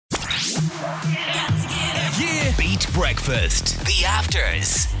Yeah. Beat Breakfast. The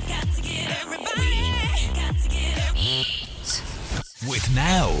Afters. With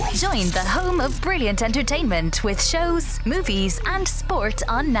Now. Join the home of brilliant entertainment with shows, movies and sport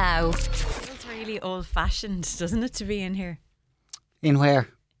on Now. It's really old-fashioned, doesn't it, to be in here? In where?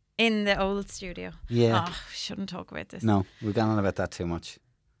 In the old studio. Yeah. Oh, shouldn't talk about this. No, we've gone on about that too much.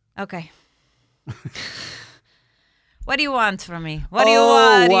 Okay. What do you want from me? What do you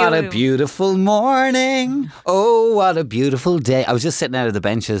want? What a beautiful morning. Oh, what a beautiful day. I was just sitting out of the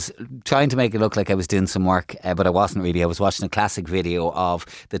benches trying to make it look like I was doing some work, but I wasn't really. I was watching a classic video of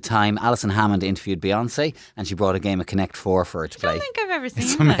the time Alison Hammond interviewed Beyonce and she brought a game of Connect 4 for her to play. I don't think I've ever seen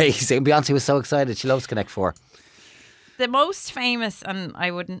It's that. amazing. Beyonce was so excited. She loves Connect 4. The most famous, and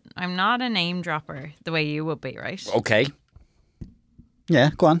I'm not a name dropper the way you would be, right? Okay.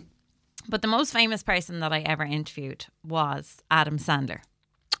 Yeah, go on. But the most famous person that I ever interviewed was Adam Sandler.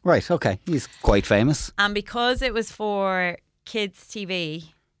 Right, okay. He's quite famous. And because it was for kids' TV,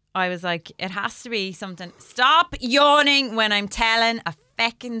 I was like, it has to be something. Stop yawning when I'm telling a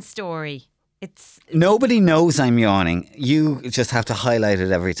feckin' story. Nobody knows I'm yawning. You just have to highlight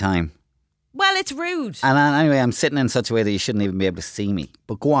it every time. Well, it's rude. And anyway, I'm sitting in such a way that you shouldn't even be able to see me.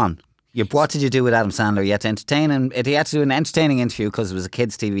 But go on. What did you do with Adam Sandler? You had to entertain him. He had to do an entertaining interview because it was a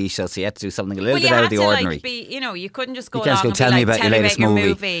kids' TV show, so you had to do something a little bit out of the ordinary. You couldn't just go You can't along go and tell be me like, about your latest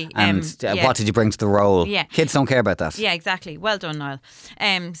movie. and Yeah. what did you bring to the role. Yeah. Kids don't care about that. Yeah, exactly. Well done, Niall.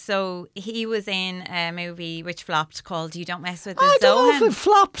 So he was in a movie which flopped called You Don't Mess With the I don't know Zohan. if it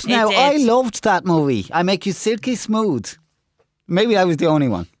flopped now. did. I loved that movie. I Make You Silky Smooth. Maybe I was the only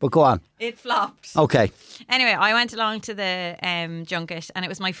one, but go on. It flopped. Okay. Anyway, I went along to the junket and it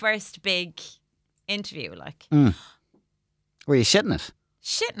was my first big interview, like. Were you shitting it?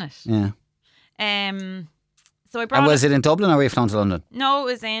 Shitting it. Yeah. So I brought And was it in Dublin or were you flown to London? No,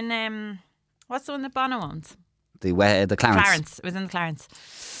 it was in what's the one that Bono owns? The Clarence. Clarence. It was in the Clarence.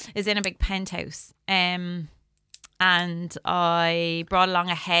 It's in a big penthouse. And I brought along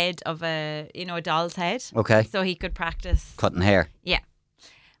a head of a doll's head. Okay. So he could practice. Cutting hair. Yeah.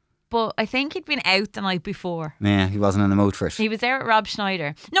 But I think he'd been out the night before. Yeah, he wasn't in the mood for it. He was there with Rob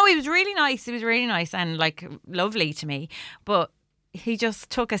Schneider. No, he was really nice. He was really nice and like lovely to me. But he just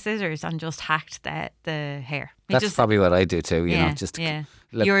took a scissors and just hacked the hair. That's probably what I do too. You know, just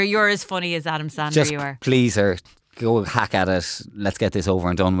look, you're as funny as Adam Sandler. just you are. please her. Go hack at it. Let's get this over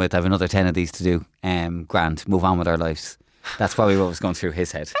and done with. I have another 10 of these to do. Grand. Move on with our lives. That's probably what was going through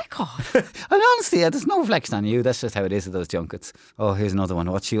his head. Back off. And honestly, there's no reflection on you. That's just how it is at those junkets. Oh, here's another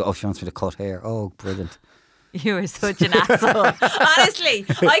one. What's you? Oh, she wants me to cut hair. Oh, brilliant. You are such an asshole. Honestly,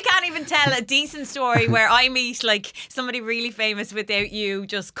 I can't even tell a decent story where I meet like somebody really famous without you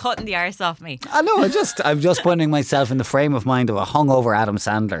just cutting the arse off me. I know. I'm just putting myself in the frame of mind of a hungover Adam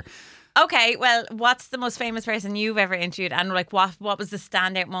Sandler. Okay, well, what's the most famous person you've ever interviewed, and like what was the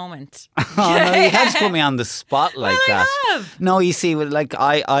standout moment? Oh, no, you can't just put me on the spot like that. I have. No, you see, like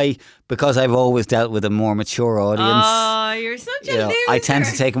I because I've always dealt with a more mature audience. Oh, you're such a loser. I tend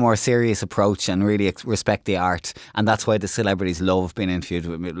to take a more serious approach and really respect the art, and that's why the celebrities love being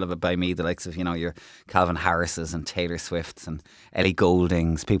interviewed by me. The likes of your Calvin Harris's and Taylor Swift's and Ellie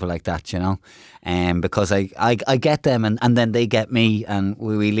Goulding's, people like that, because I get them and then they get me, and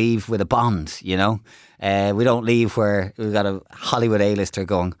we leave with a bond. We don't leave where we've got a Hollywood A-lister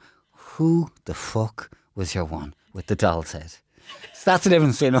going, who the fuck was your one with the doll's head? So that's the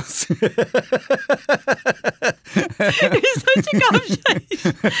difference between us. You're such a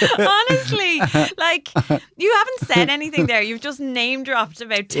gobshite. Honestly, like you haven't said anything there. You've just name dropped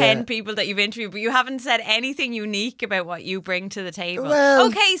about 10 people that you've interviewed, but you haven't said anything unique about what you bring to the table. Well,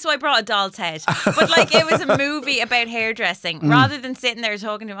 okay, so I brought a doll's head, but like it was a movie about hairdressing. Rather than sitting there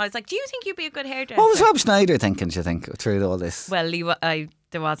talking to him, I was like, "Do you think you'd be a good hairdresser?" what was Rob Schneider thinking? Do you think through all this? Well,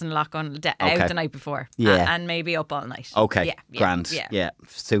 there wasn't a lot going out the night before, Yeah. and maybe up all night. Okay, yeah, grand, yeah.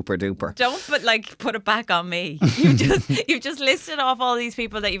 super duper. Don't put it back on me. You've just listed off all these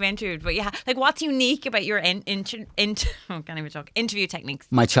people that you've interviewed, but what's unique about your can't even talk, interview techniques?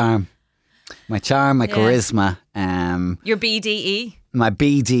 My charm, my charisma, Your BDE. my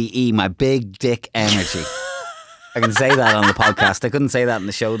BDE, my big dick energy. I can say that on the podcast. I couldn't say that in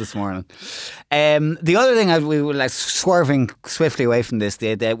the show this morning. The other thing we were swerving swiftly away from this.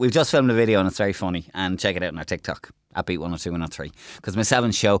 We've just filmed a video and it's very funny. And check it out on our TikTok. at Beat 102 103. Because myself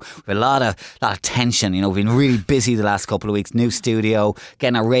and show, we have a lot of tension. You know, we've been really busy the last couple of weeks. New studio,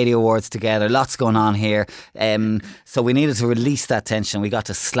 getting our radio awards together. Lots going on here. So we needed to release that tension. We got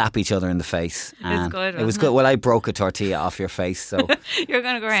to slap each other in the face. It's good. It was good. Well, I broke a tortilla off your face. So you're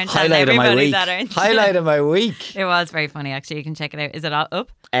going to go around telling highlight of my everybody week. that, aren't you? Highlight of my week. It was very funny, actually. You can check it out. Is it all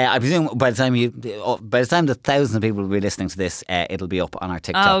up? I presume by the time the thousands of people will be listening to this, it'll be up on our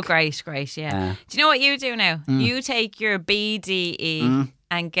TikTok. Oh, great, yeah. Do you know what you do now? You take your BDE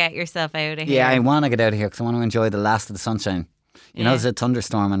and get yourself out of here. Yeah, I want to get out of here because I want to enjoy the last of the sunshine. You know, there's a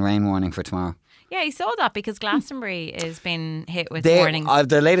thunderstorm and rain warning for tomorrow. Yeah, I saw that because Glastonbury has been hit with warnings.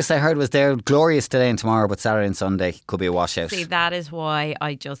 The latest I heard was they're glorious today and tomorrow, but Saturday and Sunday could be a washout. See, that is why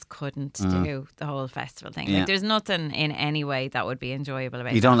I just couldn't do the whole festival thing. Like, there's nothing in any way that would be enjoyable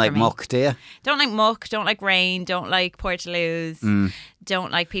about it. You don't like muck, do you? Don't like muck, don't like rain, don't like Portaloos,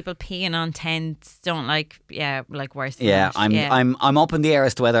 don't like people peeing on tents, don't like, worse than that. I'm up in the air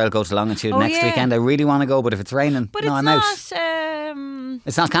as to whether I'll go to Longitude next weekend. I really want to go, but if it's raining, I'm out.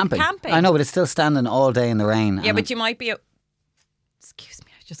 It's not camping. I know, but it's still standing all day in the rain. Yeah, but you might be... Excuse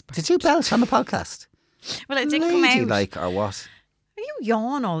me, I just... Did you belch on the podcast? Well, it did come out. Like, or what? You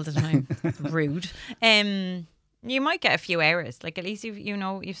yawn all the time. Rude. You might get a few hours. Like, at least you've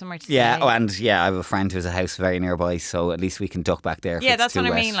somewhere to stay. Yeah, I have a friend who's a house very nearby, so at least we can duck back there. Yeah, that's what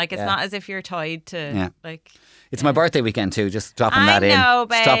I mean. Like, it's not as if you're tied to, It's my birthday weekend too, just dropping that in. I know,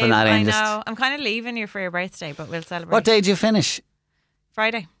 babe. Just dropping that in. I know. I'm kind of leaving you for your birthday, but we'll celebrate. What day do you finish?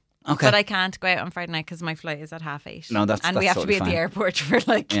 Friday. Okay. But I can't go out on Friday night because my flight is at 8:30. No, that's and we have to be at the airport for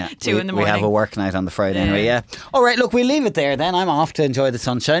 2 in the morning. We have a work night on the Friday anyway, yeah. All right, look, we'll leave it there then. I'm off to enjoy the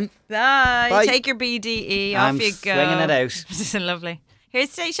sunshine. Bye. Take your BDE. Off you go. I'm swinging it out. This is lovely. Here's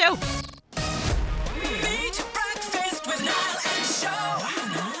today's show.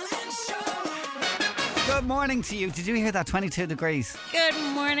 Good morning to you. Did you hear that? 22 degrees. Good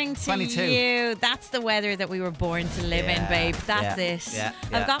morning to 22. you. That's the weather that we were born to live in, babe. That's it. Yeah.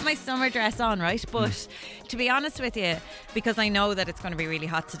 I've got my summer dress on, right? But to be honest with you, because I know that it's going to be really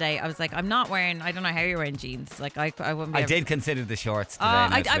hot today, I was like, I'm not wearing, I don't know how you're wearing jeans. Like, I wouldn't be I did consider the shorts today.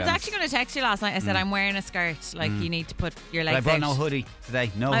 I was actually going to text you last night. I said, I'm wearing a skirt. Like, you need to put your legs out. I brought no hoodie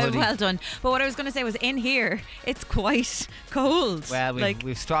today. No hoodie. Well done. But what I was going to say was, in here, it's quite cold. Well,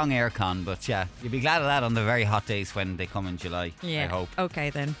 we've strong aircon, but yeah, you'll be glad of that on the very hot days when they come in July, I hope. Okay,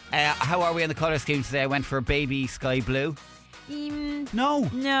 then. How are we on the colour scheme today? I went for a baby sky blue.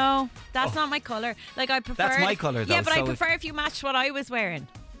 No, that's not my colour. Like, I prefer... That's my colour, though. Yeah, but I prefer if you matched what I was wearing.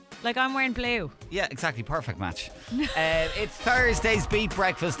 Like, I'm wearing blue. Yeah, exactly. Perfect match. It's Thursday's Beat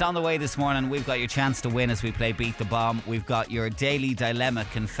Breakfast on the way this morning. We've got your chance to win as we play Beat the Bomb. We've got your Daily Dilemma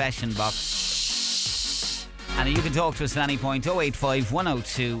confession box. And you can talk to us at any point. 085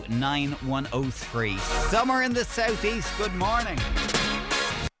 102 9103. Summer in the southeast. Good morning.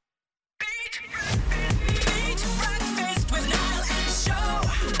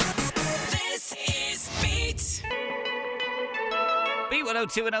 Beat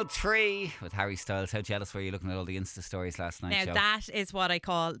 102 103 with Harry Styles. How jealous were you looking at all the Insta stories last night? Now, that is what I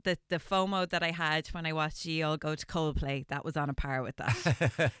call the FOMO that I had when I watched you all go to Coldplay. That was on a par with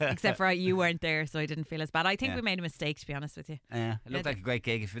that. Except for you weren't there, so I didn't feel as bad. I think we made a mistake, to be honest with you. Yeah, it looked like a great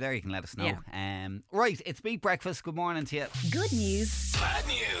gig. If you're there, you can let us know. Right, it's Beat Breakfast. Good morning to you. Good news. Bad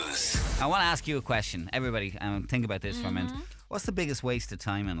news. I want to ask you a question. Everybody, think about this for a minute. What's the biggest waste of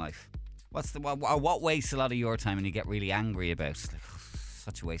time in life? What wastes a lot of your time and you get really angry about? Like,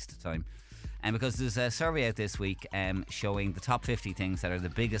 such a waste of time. And because there's a survey out this week showing the top 50 things that are the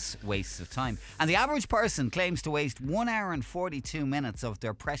biggest wastes of time. And the average person claims to waste 1 hour and 42 minutes of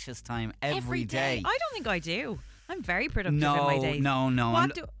their precious time every day. I don't think I do. I'm very productive in my days. No.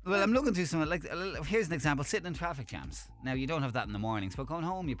 I'm looking through some, like, here's an example, sitting in traffic jams. Now, you don't have that in the mornings, but going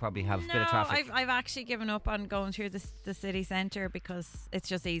home, you probably have a bit of traffic. I've actually given up on going through the city centre because it's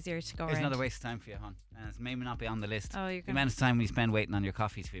just easier to go Here's around. another waste of time for you, hon. It's maybe not be on the list. Oh, you the amount of time we spend waiting on your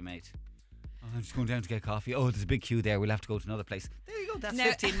coffee to be made. Oh, I'm just going down to get coffee. Oh, there's a big queue there. We'll have to go to another place. There you go. That's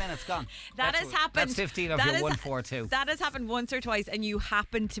 15 minutes gone. Has happened. That's 15 of your 142. That has happened once or twice, and you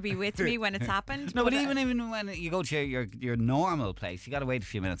happen to be with me when it's happened. No, but even when you go to your normal place, you got to wait a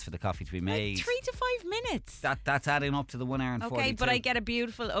few minutes for the coffee to be made. Like 3 to 5 minutes. That's adding up to the 1 hour and 42. Okay, but I get a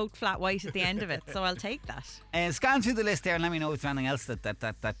beautiful oak flat white at the end of it, so I'll take that. Scan through the list there and let me know if there's anything else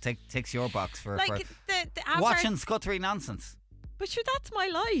that ticks your box for the watching Scuttery nonsense. But sure, that's my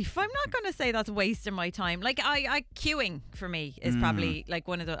life. I'm not going to say that's wasting my time. Like I queuing for me is probably like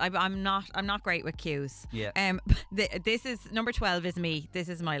one of the. I'm not great with queues. Yeah. This is number 12 is me. This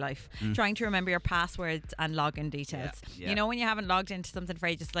is my life. Trying to remember your passwords and login details. Yeah. You know when you haven't logged into something for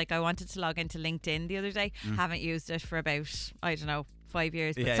ages. Like I wanted to log into LinkedIn the other day. Haven't used it for about 5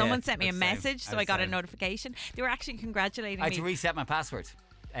 years. But someone sent me a message, so I got a notification. They were actually congratulating me. I had to reset my password.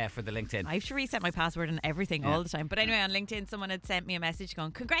 For the LinkedIn. I have to reset my password and everything all the time. But anyway, on LinkedIn, someone had sent me a message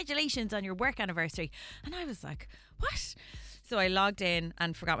going, congratulations on your work anniversary. And I was like, what? So I logged in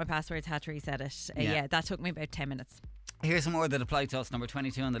and forgot my passwords, had to reset it. Yeah, that took me about 10 minutes. Here's some more that apply to us. Number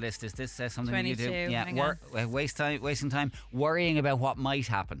 22 on the list. Is this something 22, you do? hang Yeah, wasting time worrying about what might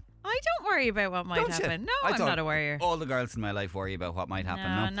happen. I don't worry about what might Don't you? happen. No, I I'm thought not a worrier. All the girls in my life worry about what might happen.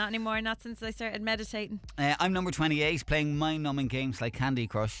 No, No, not anymore. Not since I started meditating. I'm number 28, playing mind-numbing games like Candy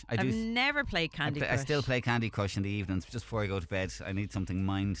Crush. I've never played Candy Crush. I still play Candy Crush in the evenings just before I go to bed. I need something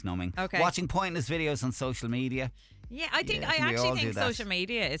mind-numbing. Okay. Watching pointless videos on social media. Yeah, I think Yeah, we all actually do think that. social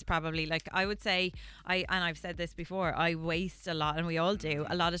media is probably like I would say and I've said this before, I waste a lot, and we all do,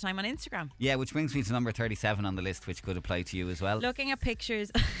 a lot of time on Instagram. Yeah, which brings me to number 37 on the list, which could apply to you as well. Looking at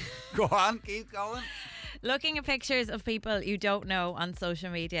pictures Go on, keep going. looking at pictures of people you don't know on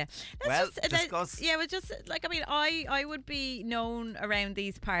social media. Discuss. Yeah, well, just like, I mean, I would be known around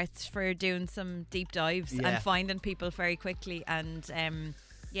these parts for doing some deep dives Yeah. and finding people very quickly and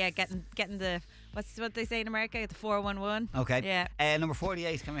getting the what they say in America, the 411. Okay. Yeah. Number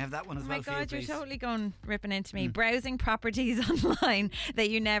 48, can we have that one as Oh well my for you, God, you're please? totally going ripping into me. Browsing properties online that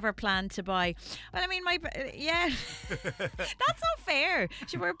you never planned to buy. Well, I mean, that's not fair.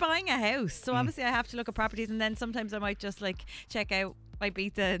 Sure, we're buying a house, so obviously I have to look at properties, and then sometimes I might just like check out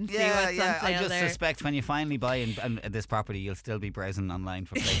Ibiza and see what's on sale I just there. suspect when you finally buy this property, you'll still be browsing online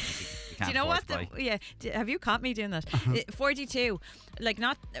for places you can't Do you know afford what? to buy. Have you caught me doing that? 42. Like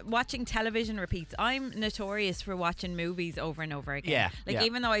not watching television repeats. I'm notorious for watching movies over and over again. Yeah, Like yeah.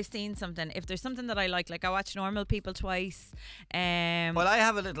 even though I've seen something, if there's something that I like I watch Normal People twice. Well, I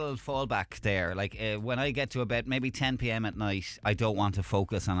have a little fallback there. Like when I get to about maybe 10 p.m. at night, I don't want to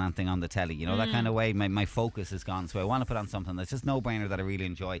focus on anything on the telly. You know, that kind of way my focus is gone. So I want to put on something that's just no-brainer that I really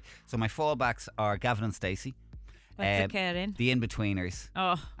enjoy. So my fallbacks are Gavin and Stacey. What's the cat in? The In-Betweeners.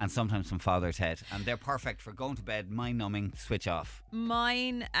 Oh. And sometimes some Father Ted. And they're perfect for going to bed, mind-numbing, switch off.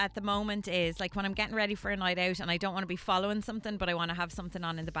 Mine at the moment is like when I'm getting ready for a night out and I don't want to be following something, but I want to have something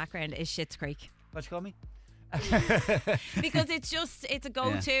on in the background, is Schitt's Creek. What you call me? Because it's a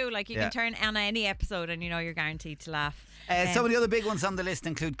go-to. Like you Yeah. can turn on any episode and you know you're guaranteed to laugh. Some of the other big ones on the list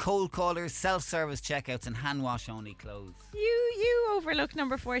include cold callers, self-service checkouts and hand-wash-only clothes. You overlook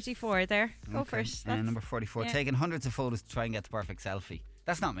number 44 there. Go for it. And number 44, yeah. taking hundreds of photos to try and get the perfect selfie.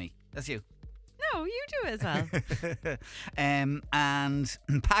 That's not me. That's you. No, you do as well. And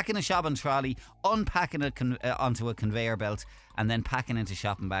packing a shopping trolley, unpacking it onto a conveyor belt, and then packing into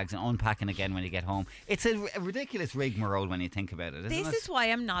shopping bags and unpacking again when you get home. It's a ridiculous rigmarole when you think about it, isn't it? This is why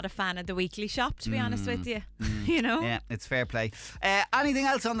I'm not a fan of the weekly shop, to be honest with you. You know? Yeah, it's fair play. Anything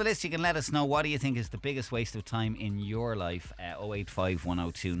else on the list, you can let us know. What do you think is the biggest waste of time in your life? 085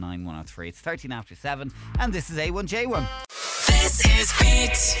 102 9103. It's 13 after 7, and this is A1J1. This is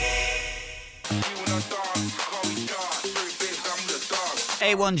Beat.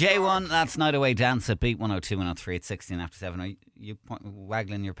 A1J1, that's Night Away Dance at Beat 102 103. It's 16 after 7. Are you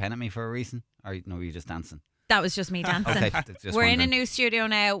waggling your pen at me for a reason? Or no, were you just dancing? That was just me dancing. Okay, just We're in a wondering. new studio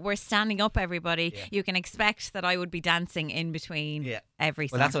now. We're standing up, everybody. Yeah. You can expect that I would be dancing in between every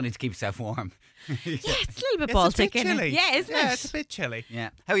song. Well, that's only to keep yourself warm. Yeah, it's a little bit It's Baltic, a bit isn't chilly. it? Yeah, isn't Yeah, it? it's a bit chilly. Yeah.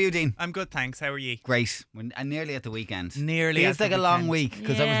 How are you, Dean? I'm good, thanks. How are you? Great. I'm nearly at the weekend. Nearly Feels at like the a long weekend. week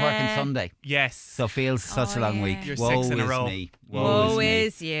because I was working Yeah. Sunday. Yes. So feels such a long yeah. week. You're Woe 6 in a is row. me. Woe me.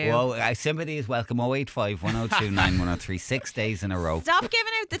 is you. Woe, sympathy is welcome. 085 102 9103. 6 days in a row. Stop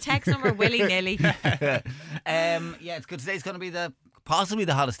giving out the text number willy-nilly. Yeah, it's good. Today's going to be possibly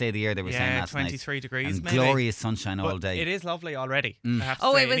the hottest day of the year, they were saying Yeah, last night. 23 degrees And maybe. glorious sunshine all But day. it is lovely already, I have to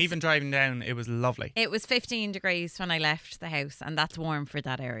Oh, say. it was- And even driving down, it was lovely. It was 15 degrees when I left the house, and that's warm for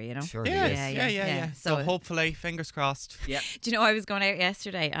that area, you know? Sure it Yes, is. yeah. So hopefully, fingers crossed. Yeah. Do you know, I was going out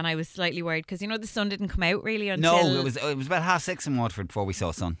yesterday and I was slightly worried because, you know, the sun didn't come out really until... No, it was about 6:30 in Waterford before we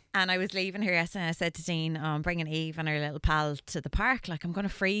saw sun. And I was leaving here yesterday and I said to Dean, I'm bringing Eve and her little pal to the park. Like, I'm going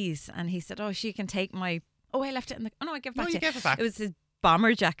to freeze. And he said, oh, she can take my... Oh, I left it in the... Oh, no, I gave it back No, to you gave it back. It was his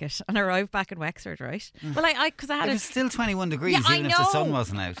bomber jacket and arrived back in Wexford, right? Well, because I had It a was still 21 degrees, Yeah, I even if the sun know.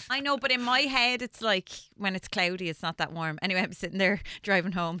 wasn't out. I know, but in my head, it's like when it's cloudy, it's not that warm. Anyway, I'm sitting there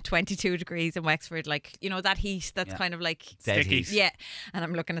driving home, 22 degrees in Wexford, like, you know, that heat that's kind of like Dead Sticky. heat. yeah. And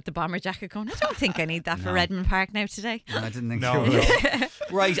I'm looking at the bomber jacket going, I don't think I need that for Redmond Park now today. No, I didn't think No, so. no.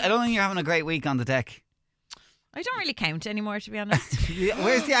 Right, I don't think you're having a great week on the deck. I don't really count anymore, to be honest.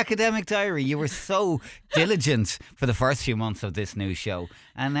 Where's the academic diary? You were so diligent for the first few months of this new show,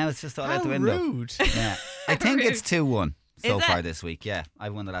 and now it's just all out the window. Rude. Yeah, I think it's 2-1 so Is it? far this week. Yeah, I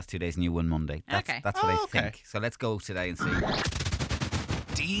won the last 2 days, and you won Monday. That's what I okay. think. So let's go today and see.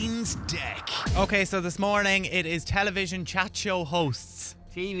 Dean's Deck. Okay, so this morning it is television chat show hosts.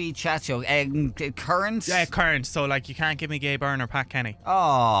 TV chat show, current. Yeah, current. So like you can't give me Gay Byrne or Pat Kenny.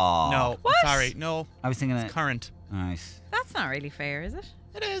 Oh No, What? sorry, no. I was thinking. Current. Nice. That's not really fair, is it?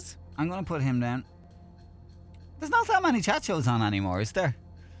 It is. I'm going to put him down. There's not that many chat shows on anymore, is there?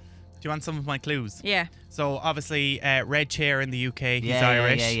 Do you want some of my clues? Yeah. So obviously, Red Chair in the UK. He's Yeah,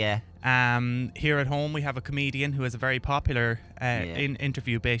 Irish. yeah. Here at home, we have a comedian who has a very popular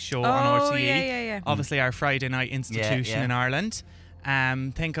interview-based show on Oh, RTE. yeah. Obviously, our Friday night institution yeah. in Ireland.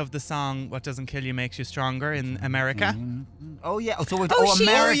 Think of the song "What Doesn't Kill You Makes You Stronger" in America. Oh yeah. Oh, so we're, she-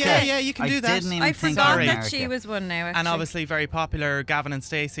 America. yeah, you can do that. I didn't even I think forgot of that America. she was one now, actually. And obviously, very popular Gavin and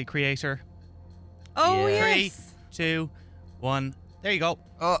Stacey creator. Oh, Yeah. yes. 3, 2, 1. There you go.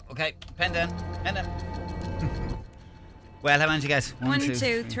 Oh, okay. Pen down. Pen down. Well, how many did you guess? 1,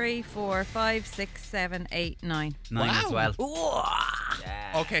 2, 3, 4, 5, 6, 7, 8, 9. 9 as Wow. well.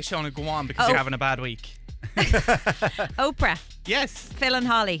 Yeah. Okay, Shona, go on because Oh. you're having a bad week. Oprah, Yes. Phil and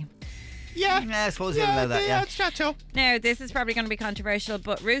Holly. Yeah. Yeah, I suppose you'll allow that, yeah. it's chat show. Now, this is probably going to be controversial,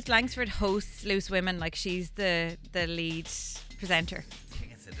 but Ruth Langsford hosts Loose Women like she's the lead presenter. I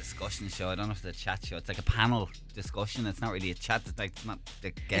think it's a discussion show. I don't know if it's a chat show. It's like a panel discussion. It's not really a chat. It's like it's not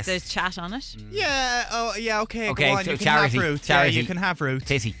the guest. There's chat on it. Yeah. Oh, yeah. Okay. Okay, Go on. so You can charity. have Ruth. Charity. Yeah, you can have Ruth.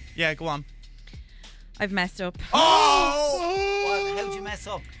 Titty. Yeah. Go on. I've messed up. Oh! How'd you mess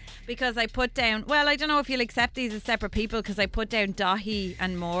up? Because I put down, well, I don't know if you'll accept these as separate people because I put down Dahi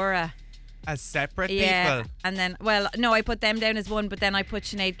and Maura. As separate Yeah. people. And then, well, no, I put them down as one, but then I put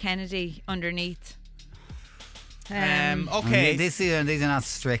Sinead Kennedy underneath. Okay. These are not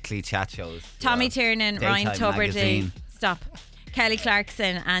strictly chat shows. Tommy Yeah. Tiernan, Ryan Daytime Tuberty, magazine. stop. Kelly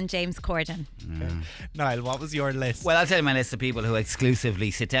Clarkson and James Corden. Niall, what was your list? Well, I'll tell you my list of people who exclusively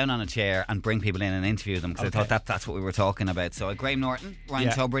sit down on a chair and bring people in and interview them because I thought that's what we were talking about. So Graham Norton, Ryan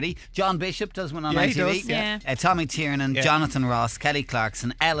Tuberty, John Bishop does one on Yeah, he ITV. does, yeah. Tommy Tiernan, Yeah. Jonathan Ross, Kelly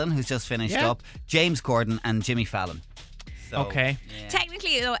Clarkson, Ellen, who's just finished Yeah. up, James Corden, and Jimmy Fallon. So, Okay. yeah.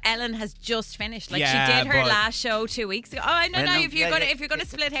 Technically, though, Ellen has just finished. Like Yeah, she did her but- last show 2 weeks ago. Oh, I don't Well, know no, if you're yeah, gonna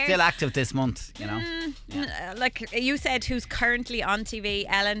split hairs. Still active this month, you know. Like you said, who's currently on TV?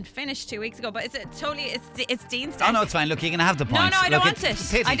 Ellen finished 2 weeks ago, but it's Dean's Deck. Oh no, it's fine. Look, you can have the point. No, I don't Look, want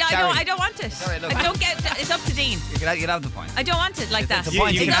it's it. pity, I charity. don't want it. Sorry, look. I don't get. It's up to Dean. You can have the point. I don't want it like that. It's a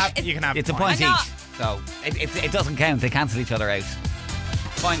point you each. can have. You can have. It's a points. point I know. each. So it doesn't count. They cancel each other out.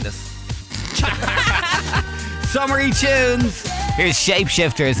 Pointless. Summery tunes. Here's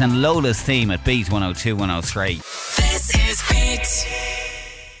Shapeshifters and Lola's theme at Beat 102 103. This is Beat.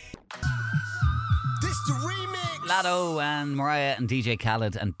 This the remix. Lado and Mariah and DJ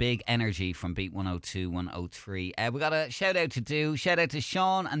Khaled and Big Energy from Beat 102 103. We got a shout out to do. Shout out to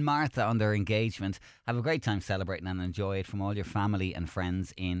Sean and Martha on their engagement. Have a great time celebrating and enjoy it from all your family and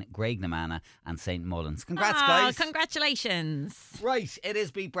friends in Graignamana and St. Mullins. Congrats, guys. Congratulations. Right, it is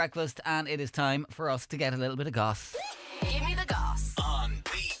Beat Breakfast and it is time for us to get a little bit of goss. Give me the goss. On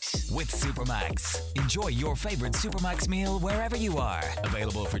Beat. With Supermax. Enjoy your favourite Supermax meal wherever you are.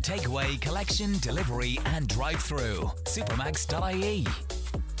 Available for takeaway, collection, delivery, and drive-through. Supermax.ie.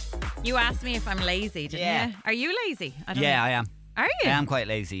 You asked me if I'm lazy, didn't Yeah. you? Are you lazy? I don't Yeah, know. I am. Are I you? am quite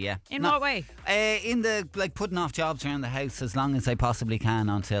lazy, yeah. In what way? In the, putting off jobs around the house as long as I possibly can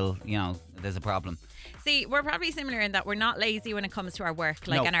until, there's a problem. See, we're probably similar in that we're not lazy when it comes to our work,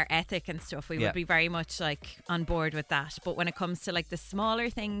 No. and our ethic and stuff. We Yeah. would be very much on board with that. But when it comes to the smaller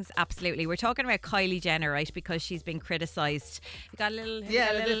things, absolutely. We're talking about Kylie Jenner, right? Because she's been criticised. We got a little.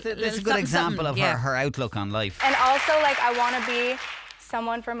 Yeah, a little, that's a good example of yeah. her outlook on life. And also, I want to be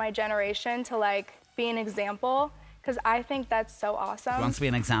someone for my generation to, be an example, because I think that's so awesome. She wants to be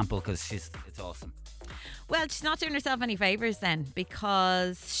an example because it's awesome. Well, she's not doing herself any favours then,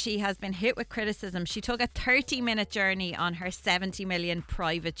 because she has been hit with criticism. She took a 30-minute journey on her 70 million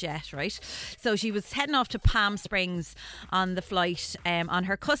private jet, right? So she was heading off to Palm Springs on the flight on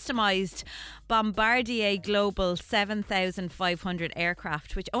her customised Bombardier Global 7500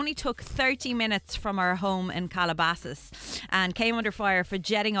 aircraft, which only took 30 minutes from her home in Calabasas, and came under fire for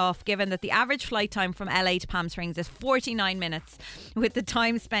jetting off, given that the average flight time from LA to Palm Springs is 49 minutes, with the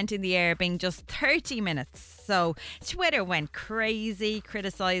time spent in the air being just 30 minutes. So Twitter went crazy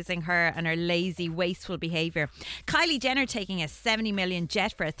criticising her and her lazy, wasteful behaviour. Kylie Jenner taking a 70 million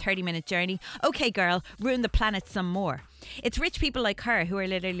jet for a 30-minute journey. Okay, girl, ruin the planet some more. It's rich people like her who are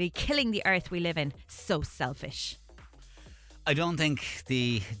literally killing the earth we live in. So selfish. I don't think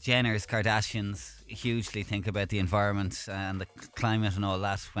the Jenners, Kardashians hugely think about the environment and the climate and all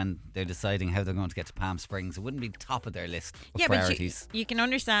that when they're deciding how they're going to get to Palm Springs. It wouldn't be top of their list of priorities. But you can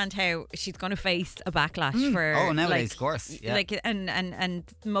understand how she's going to face a backlash for. Oh, nowadays, of course. Yeah. Like, and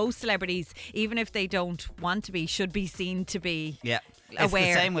most celebrities, even if they don't want to be, should be seen to be. Yeah. Aware.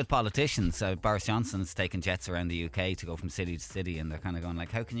 It's the same with politicians. Boris Johnson's taken jets around the UK to go from city to city, and they're kind of going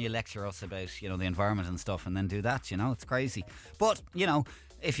like, how can you lecture us about, the environment and stuff and then do that? It's crazy. But,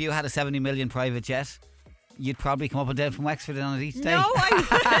 if you had a 70 million private jet, you'd probably come up and down from Wexford on it each day. No,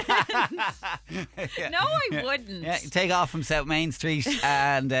 I wouldn't. No, I wouldn't. Yeah, you take off from South Main Street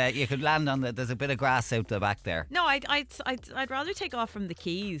and you could land on there's a bit of grass out the back there. No, I'd rather take off from the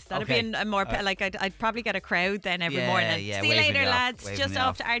quays. That'd be a more I'd probably get a crowd then every morning. Yeah, see you later, lads. Just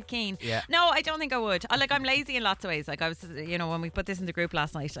off to Ard Ardkeen. Yeah. No, I don't think I would. I'm lazy in lots of ways. Like I was, when we put this in the group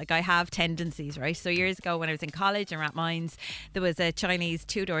last night, like I have tendencies, right? So years ago when I was in college in Rathmines, there was a Chinese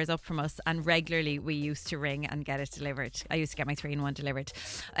 2 doors up from us, and regularly we used to ring and get it delivered. I used to get my 3-in-1 delivered.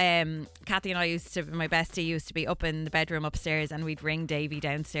 Kathy and I my bestie used to be up in the bedroom upstairs, and we'd ring Davey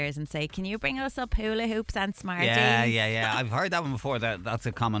downstairs and say, can you bring us up hula hoops and Smarties? Yeah. I've heard that one before. That's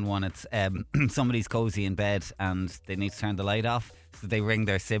a common one. It's somebody's cozy in bed and they need to turn the light off. So they ring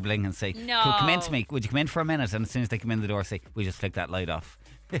their sibling and say, no, come in to me. Would you come in for a minute? And as soon as they come in the door, say, we just flick that light off.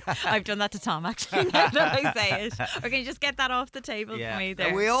 I've done that to Tom actually, now that I say it. Or can you just get that off the table for me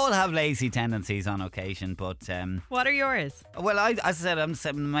there? We all have lazy tendencies on occasion, but what are yours? Well, as I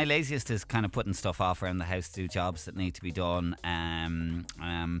said, my laziest is kind of putting stuff off around the house to do jobs that need to be done. I'm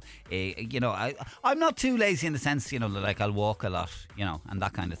not too lazy in the sense, like I'll walk a lot, and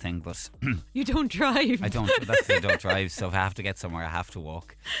that kind of thing, but you don't drive. I don't. That's I don't drive, so if I have to get somewhere I have to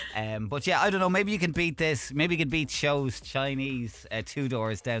walk. But yeah, I don't know, maybe you can beat this. Maybe you can beat Show's Chinese 2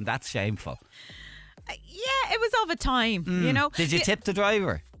 doors down. That's shameful. Yeah, it was of a time, Did you tip the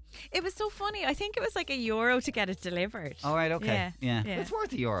driver? It was so funny. I think it was like €1 to get it delivered. All right, okay. Yeah. Yeah. It's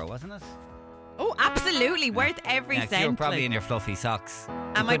worth €1, wasn't it? Oh, absolutely. Worth every cent. You were probably in your fluffy socks.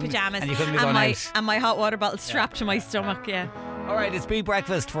 And my pyjamas. And you couldn't be going out. And my hot water bottle strapped to my stomach, yeah. All right, it's Beat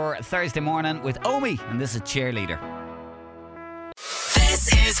Breakfast for Thursday morning with Omi, and this is Cheerleader.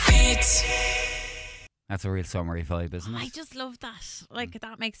 This is Beat. That's a real summery vibe, isn't it? I just love that. Like,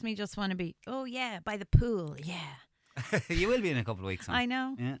 that makes me just want to be, by the pool, yeah. You will be in a couple of weeks. I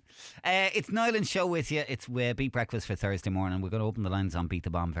know. Yeah. It's Niall and Show with you. It's Beat Breakfast for Thursday morning. We're going to open the lines on Beat the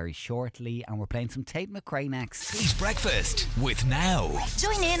Bomb very shortly, and we're playing some Tate McRae next. Beat Breakfast with Now.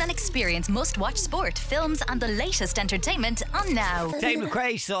 Join in and experience must-watch sport, films and the latest entertainment on Now. Tate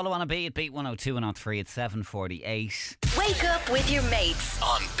McRae, she's all I want to be at Beat 102 and on 3 at 7:48. Wake up with your mates.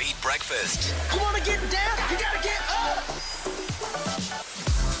 On Beat Breakfast. You wanna get down? You gotta get up.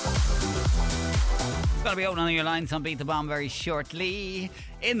 It's going to be opening your lines on Beat the Bomb very shortly.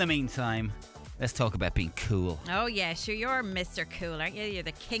 In the meantime, let's talk about being cool. Oh yeah, sure, you're Mr. Cool, aren't you? You're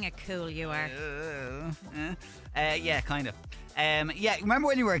the king of cool, you are. Yeah, kind of. Remember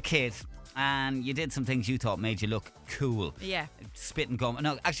when you were a kid and you did some things you thought made you look cool? Yeah. Spitting gum.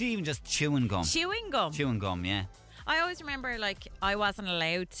 No, actually even just chewing gum. Chewing gum? Chewing gum, yeah. I always remember, like, I wasn't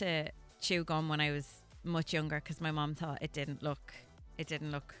allowed to chew gum when I was much younger because my mum thought it didn't look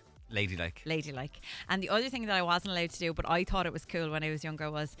ladylike. And the other thing that I wasn't allowed to do, but I thought it was cool when I was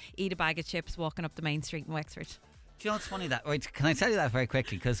younger, was eat a bag of chips walking up the main street in Wexford. Do you know what's funny? Can I tell you that very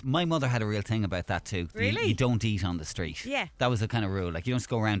quickly? Because my mother had a real thing about that too. Really? You don't eat on the street. Yeah. That was a kind of rule. Like, you don't just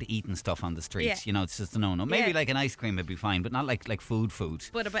go around eating stuff on the street. Yeah. It's just a no-no. Maybe like an ice cream would be fine, but not like food.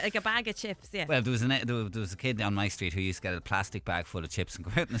 But like a bag of chips, yeah. Well, there was a kid on my street who used to get a plastic bag full of chips and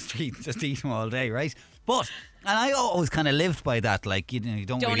go out in the street and just eat them all day, right? And I always kind of lived by that, like, you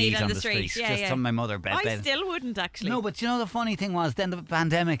don't really eat on the street. Yeah, just on my mother bed. I still wouldn't, actually. No, but the funny thing was, then the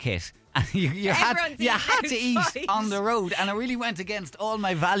pandemic hit And you had to eat outside. on the road, and it really went against all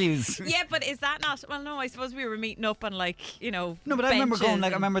my values. Yeah, but is that not? Well, no. I suppose we were meeting up on No, but I remember going. I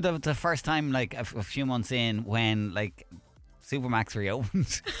remember the first time, a few months in, when Supermax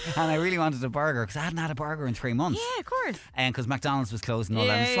reopened, and I really wanted a burger because I hadn't had a burger in 3 months. Yeah, of course. And because McDonald's was closed and all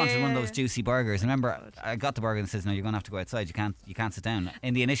that, I just wanted one of those juicy burgers. And remember, I got the burger and it says, "No, you're going to have to go outside. You can't sit down."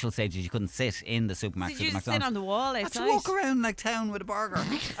 In the initial stages, you couldn't sit in the Supermax. Did or you the just McDonald's. sit on the wall I had outside? to walk around town with a burger.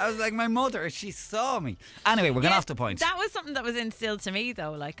 I was like, my mother, she saw me. Anyway, we're going off the point. That was something that was instilled to me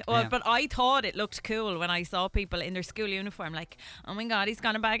though. But I thought it looked cool when I saw people in their school uniform. Like, oh my God, he's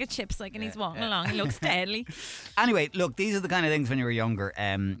got a bag of chips, and he's walking along. He looks deadly. Anyway, look, these are the kind of things when you were younger,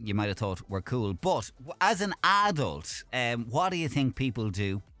 you might have thought were cool. But as an adult, what do you think people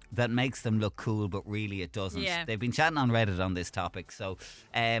do that makes them look cool, but really it doesn't? Yeah. They've been chatting on Reddit on this topic. So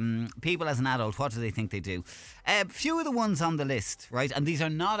people as an adult, what do they think they do? Few of the ones on the list, right? And these are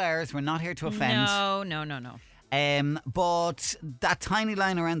not ours. We're not here to offend. No. But that tiny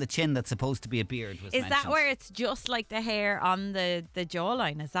line around the chin that's supposed to be a beard was Is mentioned. that where it's just like the hair on the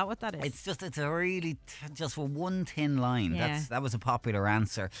jawline? Is that what that is? It's a really just one thin line. Yeah. That was a popular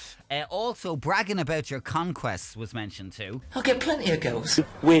answer. Also, bragging about your conquests was mentioned too. I'll get plenty of girls.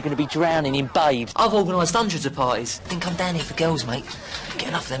 We're going to be drowning in babes. I've organised hundreds of parties. Think I'm down here for girls, mate. Get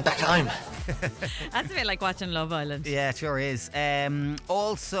enough of them back at home. That's a bit like watching Love Island. Yeah, it sure is.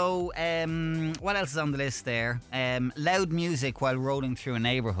 Also, what else is on the list there? Loud music while rolling through a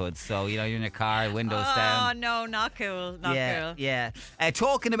neighbourhood. So, you're in your car, windows down. Oh, no, not cool. Not cool. Yeah.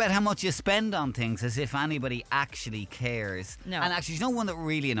 Talking about how much you spend on things as if anybody actually cares. No. And actually, there's one that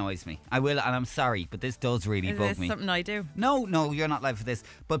really annoys me. I will, and I'm sorry, but this does really Is bug this me. something I do? No, you're not live for this.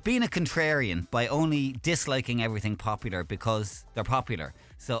 But being a contrarian by only disliking everything popular because they're popular.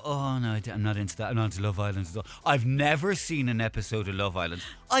 So, no, I'm not into that. I'm not into Love Island. I've never seen an episode of Love Island.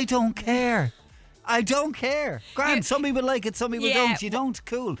 I don't care. Grant, some people like it, some people don't. You don't,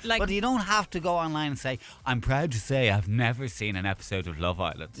 cool. But you don't have to go online and say, I'm proud to say I've never seen an episode of Love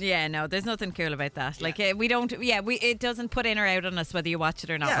Island. Yeah, no, there's nothing cool about that. It doesn't put in or out on us whether you watch it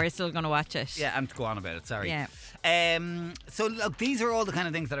or not. Yeah. We're still going to watch it. Yeah, and go on about it, sorry. Yeah. So look, these are all the kind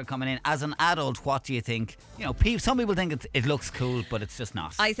of things that are coming in. As an adult, what do you think? Some people think it looks cool, but it's just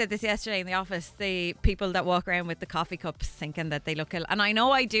not. I said this yesterday in the office. The people that walk around with the coffee cups thinking that they look cool, and I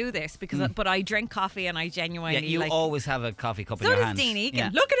know I do this but I drink coffee and I genuinely you always have a coffee cup in so your does hand. Dean Egan. Yeah.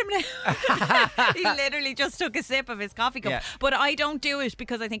 Look at him now. He literally just took a sip of his coffee cup. Yeah. But I don't do it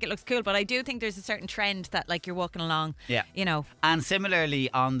because I think it looks cool. But I do think there's a certain trend that you're walking along. Yeah. And similarly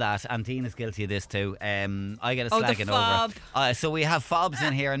on that, and Dean is guilty of this too. I get a slagging the fob. over. So we have fobs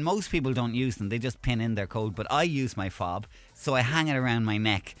in here, and most people don't use them. They just pin in their code. But I use my fob, so I hang it around my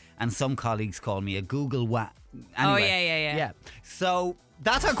neck. And some colleagues call me a Google Anyway, Oh yeah. So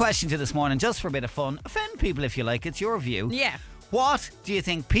that's our question to this morning, just for a bit of fun. Offend people if you like. It's your view. Yeah. What do you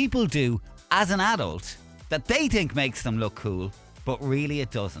think people do as an adult that they think makes them look cool, but really it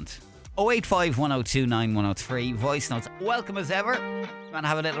doesn't? 085 102 9103. Voice notes. Welcome as ever. Want to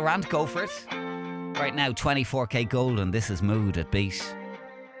have a little rant? Go for it. Right now, 24K Golden. This is Mood at Beat.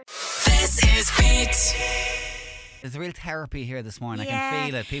 This is Beat. There's a real therapy here this morning. I Yeah. can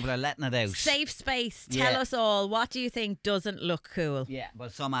feel it. People are letting it out. Safe space. Tell Yeah. us all. What do you think doesn't look cool? Yeah,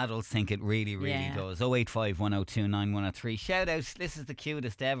 but some adults think it really, really Yeah. does. 085 102 9103. Shout out, this is the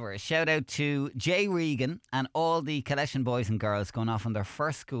cutest ever. A shout out to Jay Regan and all the Collection boys and girls going off on their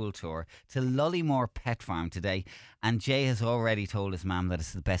first school tour to Lullymore Pet Farm today. And Jay has already told his mum that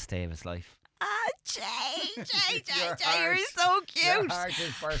it's the best day of his life. Jay, Your you're heart- so cute. Your heart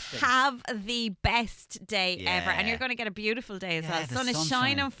is bursting. Have the best day Yeah. ever. And you're going to get a beautiful day as Yeah, well. the Sun is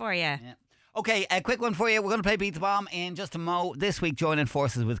sunshine. shining for you. Yeah. Okay, a quick one for you. We're going to play Beat the Bomb in just a mo. This week, joining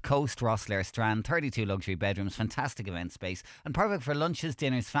forces with Coast Rosslare Strand, 32 luxury bedrooms, fantastic event space, and perfect for lunches,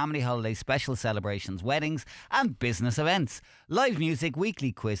 dinners, family holidays, special celebrations, weddings, and business events. Live music,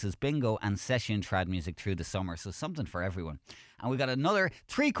 weekly quizzes, bingo, and session trad music through the summer. So something for everyone. And we've got another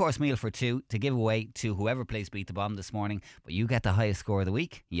 3-course meal for 2 to give away to whoever plays Beat the Bomb this morning. But you get the highest score of the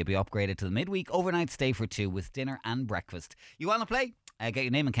week. You'll be upgraded to the midweek overnight stay for 2 with dinner and breakfast. You want to play? Get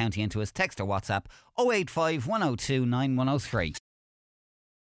your name and county into us. Text or WhatsApp 085 102 9103.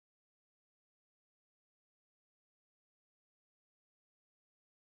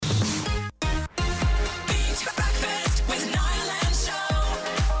 Beat Breakfast with Niall and Show.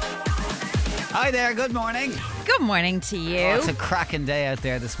 Hi there, good morning. Good morning to you. Oh, it's a cracking day out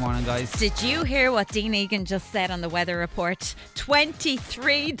there this morning, guys. Did you hear what Dean Egan just said on the weather report?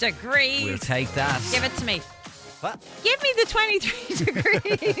 23 degrees. We'll take that. Give it to me. What? Give me the 23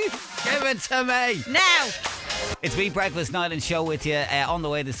 degrees. Give it to me. Now. It's Beat Breakfast Night and Show with you. On the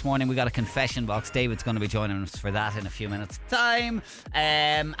way this morning, we got a confession box. David's going to be joining us for that in a few minutes' time.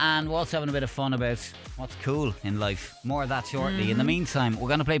 And we're also having a bit of fun about what's cool in life. More of that shortly. In the meantime, we're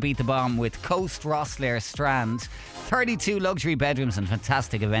going to play Beat the Bomb with Coast Rosslare Strand. 32 luxury bedrooms and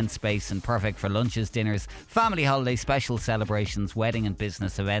fantastic event space, and perfect for lunches, dinners, family holidays, special celebrations, wedding and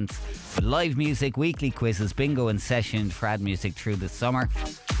business events. With live music, weekly quizzes, bingo and session, trad music through the summer.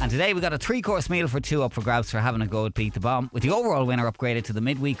 And today we got a 3-course meal for 2 up for grabs for having a go at Beat the Bomb, with the overall winner upgraded to the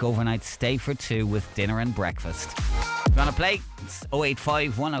midweek overnight stay for 2 with dinner and breakfast. If you want to play? It's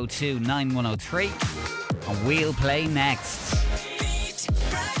 085 102 9103, and we'll play next. Beat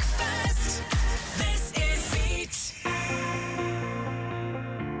Breakfast. This is Beat.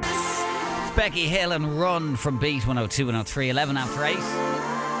 It's Becky Hill and Run from Beat 102 103, 11 after 8.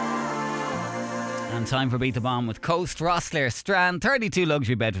 And time for Beat the Bomb with Coast Rosslare Strand. 32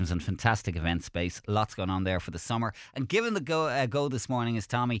 luxury bedrooms and fantastic event space. Lots going on there for the summer. And given the go this morning is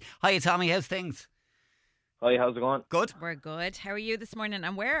Tommy. Hiya, Tommy. How's things? Hi, how's it going? Good. We're good. How are you this morning,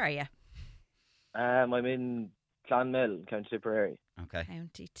 and where are you? I'm in Clonmel, County Tipperary. Okay.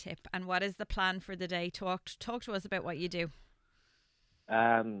 County Tip. And what is the plan for the day? Talk to us about what you do.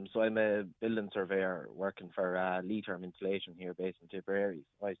 So I'm a building surveyor working for Lee Term Insulation here based in Tipperary.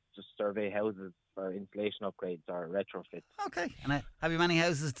 I just survey houses for insulation upgrades or retrofits. Okay. And have you many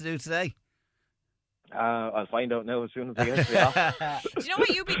houses to do today? I'll find out now as soon as I get to the office. Do you know what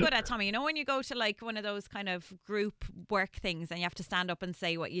you'd be good at, Tommy? You know when you go to like one of those kind of group work things and you have to stand up and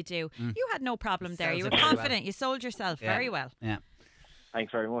say what you do? You had no problem there. You were confident. You sold yourself very well. Yeah.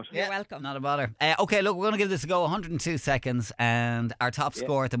 Thanks very much. You're welcome. Not a bother. Okay, look, we're going to give this a go. 102 seconds, and our top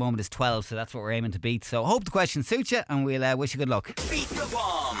score at the moment is 12, so that's what we're aiming to beat. So hope the question suits you, and we'll wish you good luck. Beat the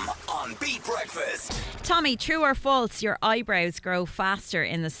Bomb on Beat Breakfast. Tommy, true or false, your eyebrows grow faster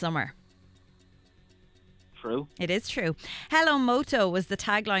in the summer? True. It is true. Hello Moto was the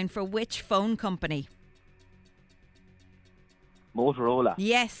tagline for which phone company? Motorola.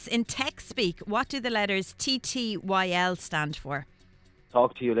 Yes. In tech speak, what do the letters TTYL stand for?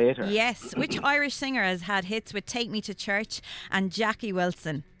 Talk to you later. Yes. Which Irish singer has had hits with Take Me to Church and Jackie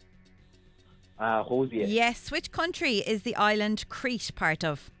Wilson? Hosier. Yes. Which country is the island Crete part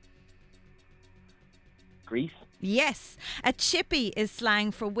of? Greece. Yes. A chippy is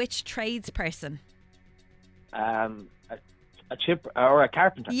slang for which tradesperson? A chip or a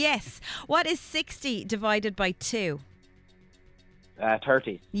carpenter. Yes. What is 60 divided by 2?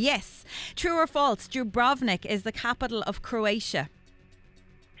 30. Yes. True or false, Dubrovnik is the capital of Croatia?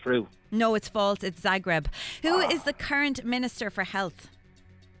 True. No, it's false. It's Zagreb. Who is the current Minister for Health?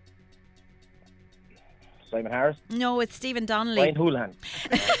 Simon Harris. No, it's Stephen Donnelly. Ryan Houlihan.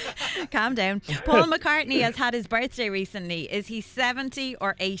 Calm down. Paul McCartney has had his birthday recently. Is he 70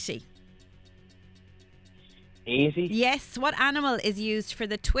 or 80? 80. Yes. What animal is used for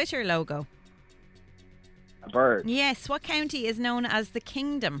the Twitter logo? A bird. Yes. What county is known as the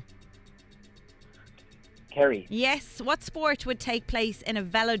Kingdom? Kerry. Yes. What sport would take place in a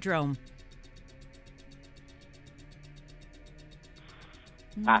velodrome?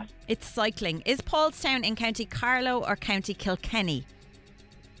 Pass. It's cycling. Is Paulstown in County Carlow or County Kilkenny?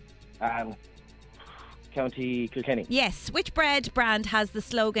 County Kilkenny. Yes. Which bread brand has the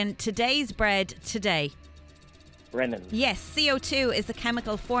slogan "Today's bread today"? Brennan. Yes. CO2 is the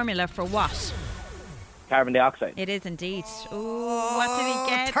chemical formula for what? Carbon dioxide. It is indeed. Ooh, what did he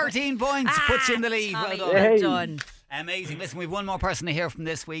get? 13 points, puts you in the lead. Tommy, Well done. well Hey. done. Amazing. Listen, we've one more person to hear from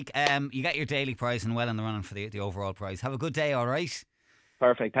this week. You get your daily prize and well in the running for the overall prize. Have a good day, all right?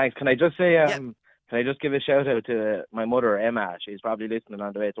 Perfect. Thanks. Can I just say, can I just give a shout out to my mother, Emma? She's probably listening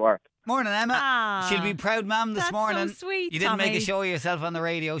on the way to work. Morning, Emma. Ah, She'll be proud, ma'am, this that's so morning. sweet, You didn't make Tommy. a show of yourself on the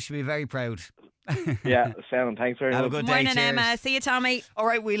radio. She'll be very proud. Yeah, sound. Thanks very Have a much. good day. Morning, Cheers. Emma. See you, Tommy. All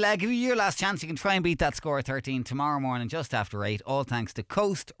right, we'll give you your last chance. You can try and beat that score 13 tomorrow morning just after 8. All thanks to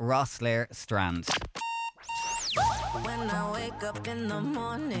Coast Rosslare Strand. When I wake up in the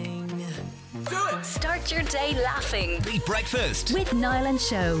morning. Start your day laughing Beat Breakfast. with Niall and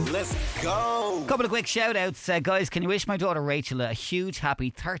Show. Let's go. Couple of quick shout outs. Guys, can you wish my daughter Rachel a huge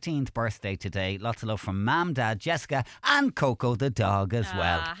happy 13th birthday today? Lots of love from Mam, Dad, Jessica, and Coco the dog as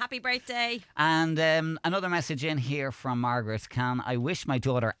well. Happy birthday. And another message in here from Margaret. Can I wish my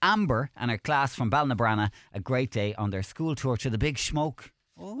daughter Amber and her class from Balnabrana a great day on their school tour to the Big Smoke?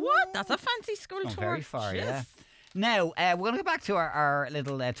 What? That's a fancy school tour. Very far, Yes. yeah. Now, we're going to go back to our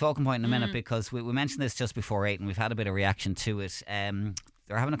little talking point in a minute because we mentioned this just before 8 and we've had a bit of reaction to it.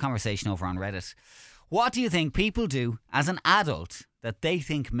 They're having a conversation over on Reddit. What do you think people do as an adult that they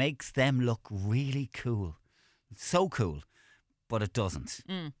think makes them look really cool? So cool. but it doesn't.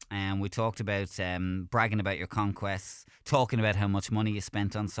 And we talked about bragging about your conquests, talking about how much money you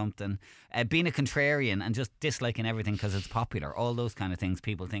spent on something, being a contrarian and just disliking everything because it's popular. All those kind of things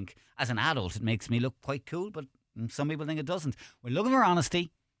people think, as an adult, it makes me look quite cool, but some people think it doesn't. We're looking for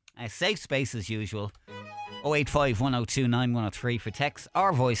honesty, a safe space as usual. 085 102 9103 for texts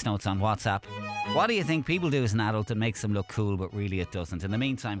or voice notes on WhatsApp. What do you think people do as an adult that makes them look cool, but really it doesn't? In the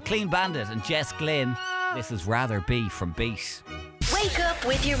meantime, Clean Bandit and Jess Glynn. This is Rather Be from Beat. Wake up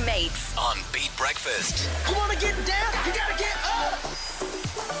with your mates. On Beat Breakfast. You wanna get down? You gotta get up.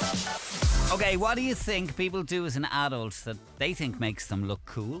 Okay, what do you think people do as an adult that they think makes them look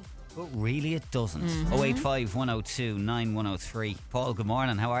cool, but really it doesn't? 085 102 9103. Paul, good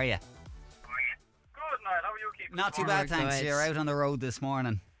morning. How are you? Good night. How are you keeping? Not too bad, thanks. good. You're out on the road this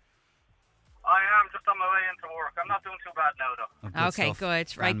morning. I am just on my way into work. I'm not doing too bad now, though. Oh, Okay, stuff. good.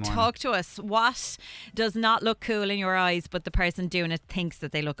 Grand Right, morning. talk to us. What does not look cool in your eyes, but the person doing it thinks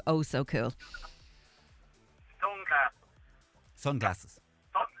that they look oh so cool? Sunglasses. Sunglasses.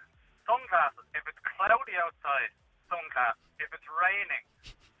 Sunglasses. If it's cloudy outside, sunglasses. If it's raining,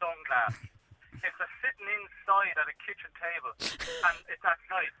 sunglasses. If they're sitting inside at a kitchen table and it's at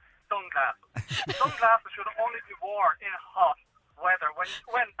night, sunglasses. Sunglasses should only be worn in hot weather when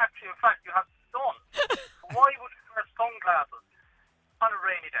actually, in fact, you have sun. Why would you wear sunglasses on a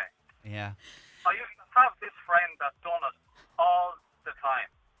rainy day? Yeah. I used to have this friend that done it all the time.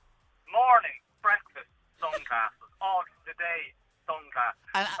 Morning, breakfast, sunglasses. All the day, sunglasses.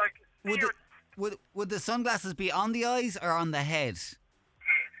 And like, would the sunglasses be on the eyes or on the head?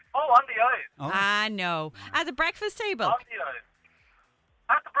 oh, on the eyes. Ah, no. At the breakfast table. On the eyes.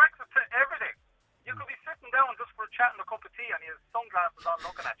 At the breakfast, everything. You could be sitting down just for a chat and a cup of tea and he has sunglasses on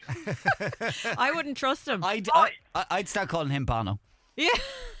looking at you. I wouldn't trust him. I'd start calling him Bono. Yeah.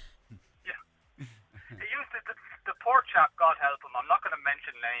 Yeah. He used to, the poor chap, God help him, I'm not going to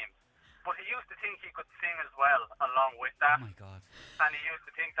mention names, but he used to think he could sing as well along with that. Oh my God. And he used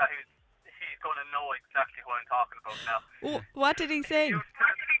to think that he's going to know exactly who I'm talking about now. What did he sing?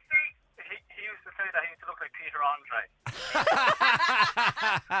 He used to say that he used to look like Peter Andre.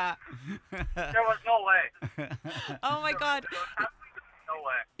 There was no way. Oh my God. No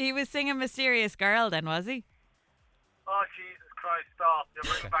way. He was singing Mysterious Girl then, was he? Oh, Jesus Christ, stop. You're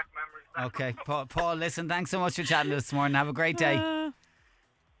bringing back memories now. Okay, Paul, listen, thanks so much for chatting this morning. Have a great day. No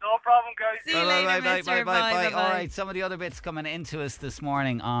problem, guys. See you later, mister. Bye. All right, some of the other bits coming into us this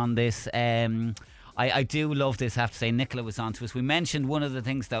morning on this. I do love this, I have to say. Nicola was on to us. We mentioned one of the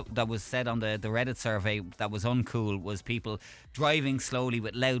things that was said on the Reddit survey that was uncool was people driving slowly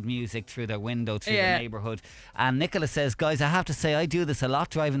with loud music through their window through the neighbourhood. And Nicola says, guys, I have to say I do this a lot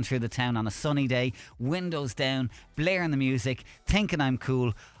driving through the town on a sunny day, windows down, blaring the music, thinking I'm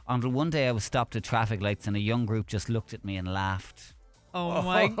cool, until one day I was stopped at traffic lights and a young group just looked at me and laughed. Oh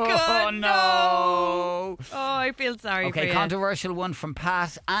my God, no. Oh, I feel sorry for you. Okay, controversial one from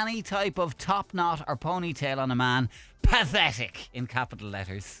Pat. Any type of top knot or ponytail on a man, pathetic, in capital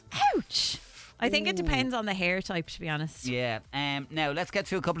letters. Ouch. I think it depends on the hair type, to be honest. Yeah. Now, let's get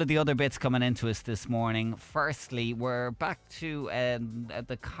through a couple of the other bits coming into us this morning. Firstly, we're back to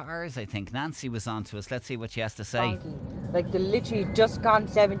the cars, I think. Nancy was on to us. Let's see what she has to say. Like the literally just gone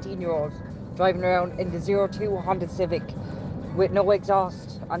 17-year-olds driving around in the 02 Honda Civic with no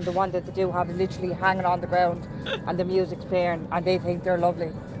exhaust, and the one that they do have is literally hanging on the ground and the music's playing and they think they're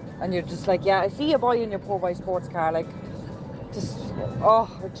lovely, and you're just like, yeah, I see you boy in your poor boy sports car, like, just,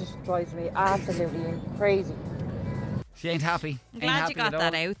 it just drives me absolutely crazy. She ain't happy. I'm glad you got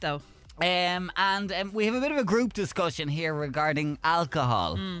that out though. And we have a bit of a group discussion here regarding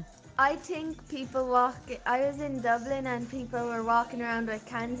alcohol. I think people I was in Dublin and people were walking around with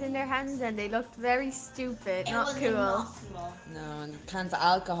cans in their hands and they looked very stupid, not cool. No, and cans of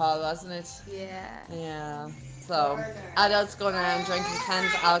alcohol, wasn't it? Yeah. Yeah. So, adults going around drinking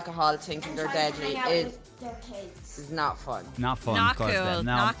cans of alcohol thinking they're deadly is not fun. Not fun. Not of course, cool. then.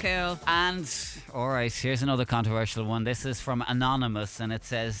 No. Not cool. And, alright, here's another controversial one. This is from Anonymous, and it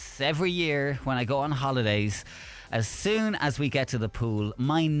says, every year when I go on holidays, as soon as we get to the pool,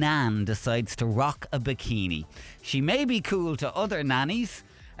 my nan decides to rock a bikini. She may be cool to other nannies,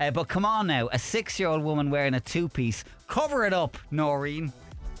 but come on now, a 6-year-old woman wearing a two-piece. Cover it up, Noreen.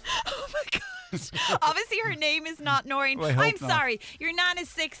 Oh my God. Obviously her name is not Noreen. Well, I I'm hope not. sorry. Your nan is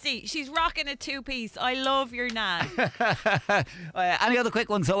 60. She's rocking a two-piece. I love your nan. Any other quick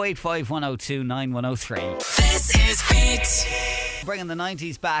ones? 085 102 9103. This is Beat. Bringing the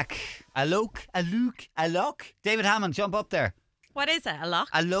 90s back. A look. David Hammond, jump up there. What is it? A lock?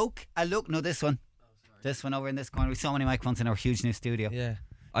 A look. No, this one. This one over in this corner. With so many microphones in our huge new studio. Yeah.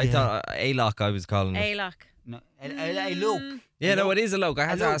 I thought A-Lock I was calling it. A-Lock. No, a look. Yeah, no, it is a look. I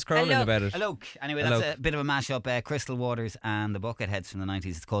had to ask Cronin about it. A look. Anyway, that's a bit of a mashup. Crystal Waters and the Bucketheads from the 90s.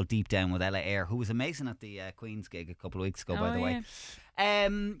 It's called Deep Down with Ella Eyre, who was amazing at the Queen's gig a couple of weeks ago, by the way.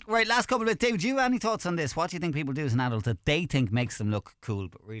 Right, last couple of David, do you have any thoughts on this? What do you think people do as an adult that they think makes them look cool,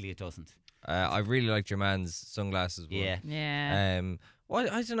 but really it doesn't? I really liked your man's sunglasses one. Yeah. Well,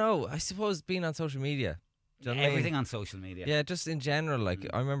 I don't know. I suppose being on social media. Do you know what I mean? Everything on social media. Yeah, just in general. Like,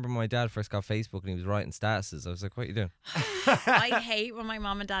 I remember my dad first got Facebook and he was writing statuses. I was like, what are you doing? I hate when my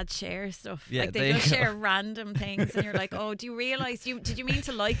mom and dad share stuff. Yeah, like they just share random things and you're like, oh, do you realise did you mean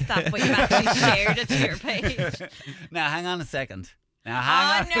to like that, but you actually shared it to your page? Now hang on a second. Now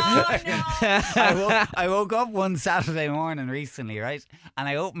hang on. No. I woke up one Saturday morning recently, right? And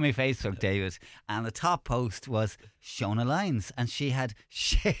I opened my Facebook, David, and the top post was Shona Lyons, and she had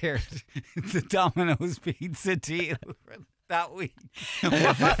shared the Domino's pizza deal that week. No.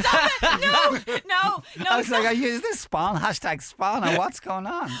 I was like, is this spawn? Hashtag spawn, or what's going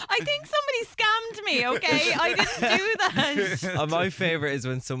on? I think somebody scammed me, okay? I didn't do that. My favourite is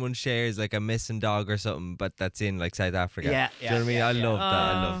when someone shares like a missing dog or something, but that's in like South Africa. Yeah, do you know what I mean? I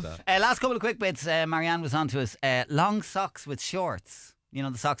love that. Last couple of quick bits. Marianne was on to us. Long socks with shorts. You know,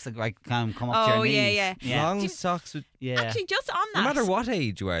 the socks that like come up to your knees. Yeah. Long socks with... Actually, just on that. No matter what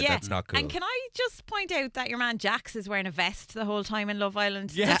age you are, that's not cool. And can I just point out that your man Jax is wearing a vest the whole time in Love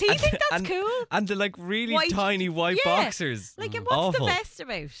Island? Yeah. Does he think that's cool? And the like really tiny white boxers. Like, what's Awful. the vest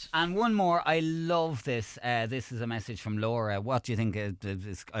about? And one more, I love this. This is a message from Laura. What do you think is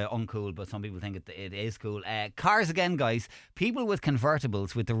uncool, but some people think it is cool. Cars again, guys. People with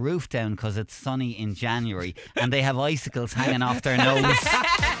convertibles with the roof down because it's sunny in January and they have icicles hanging off their nose.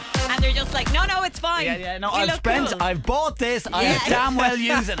 And they're just like, no, it's fine. No, I've bought this. I'm damn well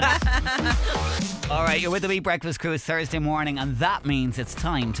using it. All right, you're with the Beat Breakfast crew. It's Thursday morning, and that means it's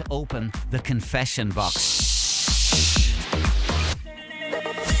time to open the confession box.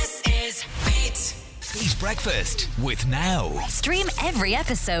 This is Beat Breakfast with Now. Stream every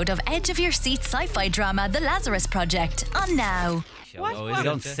episode of Edge of Your Seat sci-fi drama The Lazarus Project on Now. We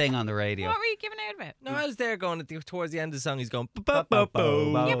don't sing on the radio. What were you giving out about? No, I was there going towards the end of the song. He's going. Yeah, but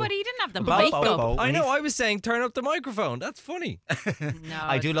he didn't have the mic up. I know. I was saying turn up the microphone. That's funny. No,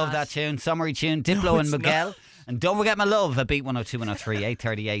 I do love that tune. Summary tune. Diplo and Miguel. Not. And don't forget my love at Beat 102 103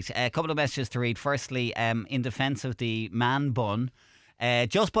 838. A couple of messages to read. Firstly, in defence of the man bun.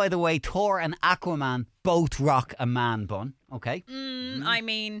 Just by the way, Thor and Aquaman both rock a man bun. Okay. I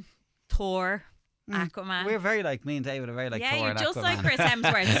mean, Thor. Aquaman. We're very like, me and David are very like Thor and Aquaman. Yeah, you're just like Chris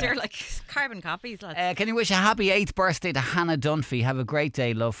Hemsworth. You're like carbon copies, lads. Can you wish a happy 8th birthday to Hannah Dunphy? Have a great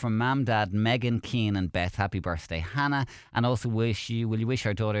day, love, from Mam, Dad, Megan, Keane and Beth. Happy birthday, Hannah. And also will you wish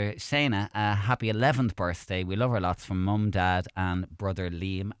our daughter Shayna a happy 11th birthday? We love her lots, from Mum, Dad and brother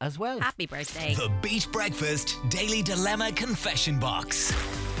Liam as well. Happy birthday. The Beat Breakfast Daily Dilemma Confession Box.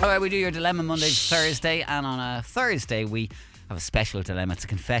 Alright, we do your dilemma Monday to Thursday, and on a Thursday we have a special dilemma. It's a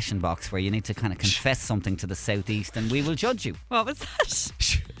confession box where you need to kind of confess something to the southeast and we will judge you. What was that?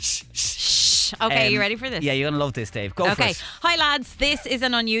 Okay, you ready for this? Yeah, you're going to love this, Dave. Go for it. Hi lads, this is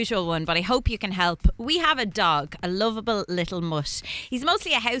an unusual one, but I hope you can help. We have a dog, a lovable little mutt. He's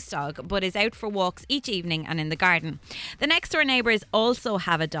mostly a house dog, but is out for walks each evening and in the garden. The next door neighbours also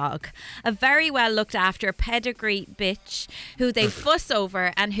have a dog, a very well looked after pedigree bitch who they fuss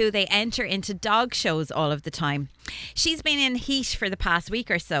over and who they enter into dog shows all of the time. She's been in heat for the past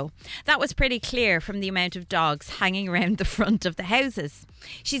week or so. That was pretty clear from the amount of dogs hanging around the front of the houses.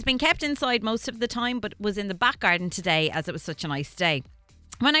 She's been kept inside most of the time, but was in the back garden today as it was such a nice day.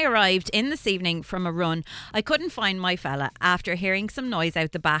 When I arrived in this evening from a run, I couldn't find my fella after hearing some noise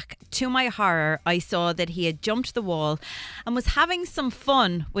out the back. To my horror, I saw that he had jumped the wall and was having some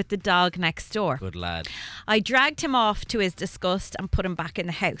fun with the dog next door. Good lad. I dragged him off to his disgust and put him back in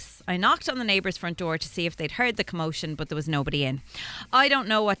the house. I knocked on the neighbour's front door to see if they'd heard the commotion, but there was nobody in. I don't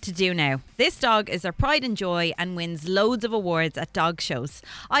know what to do now. This dog is their pride and joy and wins loads of awards at dog shows.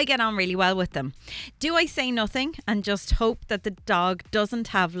 I get on really well with them. Do I say nothing and just hope that the dog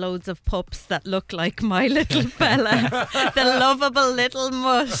doesn't have loads of pups that look like my little fella, the lovable little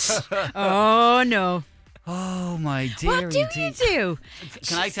mutt? Oh no. Oh my dear. What do you do?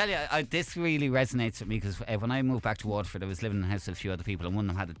 Can I tell you, this really resonates with me because when I moved back to Waterford, I was living in a house with a few other people, and one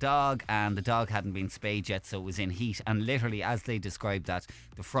of them had a dog, and the dog hadn't been spayed yet, so it was in heat. And literally, as they described that,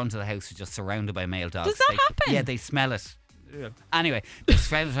 the front of the house was just surrounded by male dogs. Does that happen? Yeah, they smell it. Yeah. Anyway, the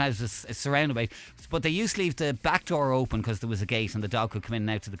front of the house is surrounded by, but they used to leave the back door open because there was a gate and the dog could come in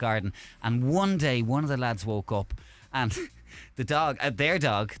and out to the garden. And one day, one of the lads woke up and The dog, their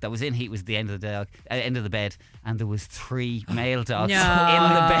dog that was in heat was the end of the bed, and there was 3 male dogs in the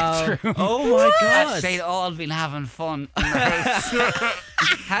bedroom. Oh my God. They'd all been having fun in the house.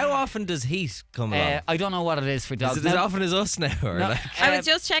 How often does heat come along? I don't know what it is for dogs. Is it as often as us now? Or I was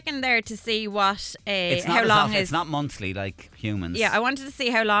just checking there to see what it's not how long often, is. It's not monthly like humans. Yeah, I wanted to see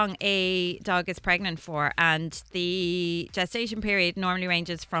how long a dog is pregnant for, and the gestation period normally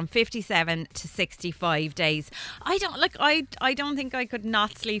ranges from 57 to 65 days. I don't think I could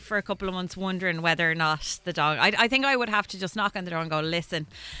not sleep for a couple of months wondering whether or not the dog. I think I would have to just knock on the door and go, listen.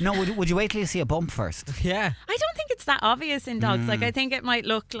 No, would you wait till you see a bump first? Yeah. I don't think it's that obvious in dogs. Like, I think it might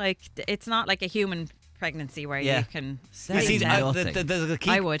look like it's not like a human pregnancy where you can see, I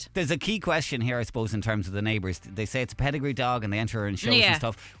would. There's a key question here, I suppose, in terms of the neighbours. They say it's a pedigree dog and they enter her in shows and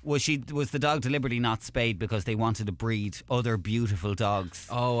stuff. Was the dog deliberately not spayed because they wanted to breed other beautiful dogs?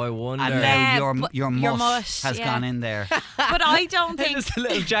 Oh, I wonder. And now your mutt has gone in there. But I don't think it's a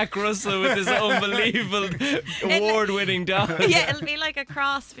little Jack Russell with his unbelievable award-winning dog. Yeah, it'll be like a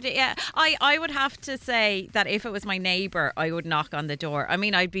cross. But yeah, I would have to say that if it was my neighbour, I would knock on the door. I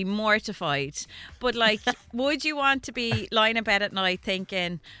mean, I'd be mortified, but like, would you want to be lying in bed at night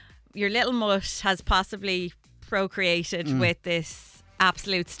thinking your little mutt has possibly procreated with this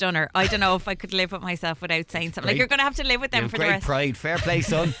absolute stunner? I don't know if I could live with myself without saying something. Like, you're going to have to live with them for the rest. Great pride. Fair play,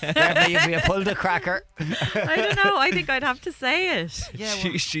 son. Fair play, you'd be a pulled a cracker. I don't know. I think I'd have to say it. Yeah,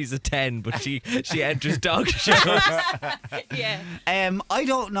 she's a 10, but she enters dog shows. Yeah. I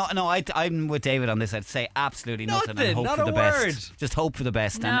don't know. No, I'm with David on this. I'd say absolutely nothing and hope not for the a word. best. Just hope for the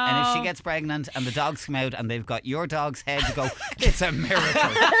best. No. And if she gets pregnant and the dogs come out and they've got your dog's head, you go, it's a miracle.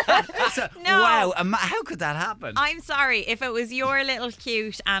 Wow. How could that happen? I'm sorry. If it was your little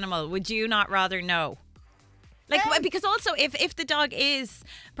cute animal, would you not rather know? Like, because also if the dog is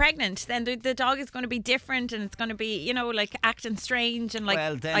pregnant, then the dog is going to be different and it's going to be, you know, like acting strange and like,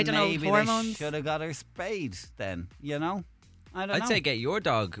 well, then I don't know, maybe hormones. They should have got her spayed then, you know? I'd say get your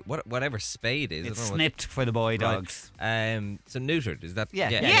dog, whatever spayed is. It's snipped for the boy dogs. Right. So neutered, is that? Yeah.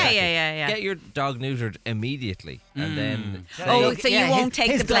 Get your dog neutered immediately, and then. So you won't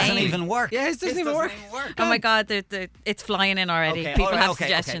take the blame. His doesn't even work. Yeah, his doesn't even work. Oh my God, it's flying in already. People have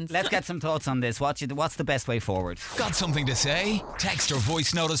suggestions. Okay. Let's get some thoughts on this. What's the best way forward? Got something to say? Text or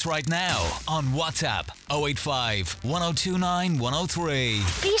voice note us right now on WhatsApp 085 1029 103.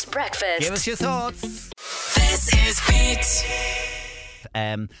 Beat Breakfast. Give us your thoughts. This is Beat.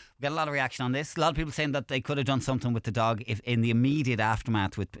 We got a lot of reaction on this. A lot of people saying that they could have done something with the dog if in the immediate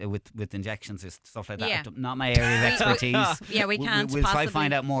aftermath with injections or stuff like that. Yeah. Not my area of expertise. We can't. We'll try to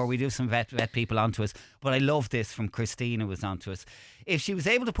find out more. We do some vet people onto us. But I love this from Christina was onto us. If she was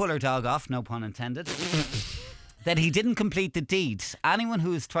able to pull her dog off, no pun intended, that he didn't complete the deed. Anyone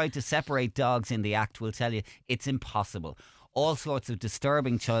who has tried to separate dogs in the act will tell you it's impossible. All sorts of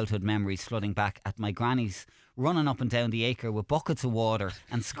disturbing childhood memories flooding back at my granny's running up and down the acre with buckets of water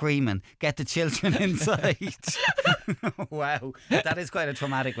and screaming, get the children inside. Wow, that is quite a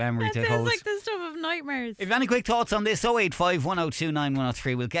traumatic memory to That hold. sounds like the stuff of nightmares. If you have any quick thoughts on this, 085 1029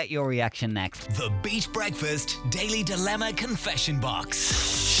 103, we'll get your reaction next. The Beat Breakfast Daily Dilemma Confession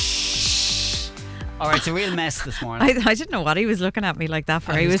Box. All right, it's a real mess this morning. I didn't know what he was looking at me like that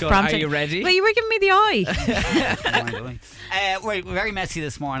for. He was going, prompting. are you ready? Well, you were giving me the eye. We're very messy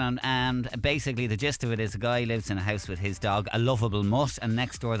this morning, and basically the gist of it is a guy lives in a house with his dog, a lovable mutt, and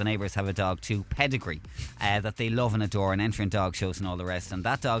next door the neighbours have a dog too, Pedigree, that they love and adore and entering dog shows and all the rest. And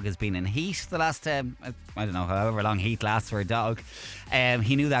that dog has been in heat the last, I don't know, however long heat lasts for a dog.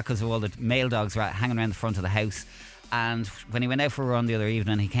 He knew that because of all the male dogs hanging around the front of the house. And when he went out for a run the other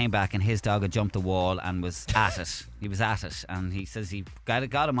evening, he came back and his dog had jumped the wall and was at it. He was at it. And he says he got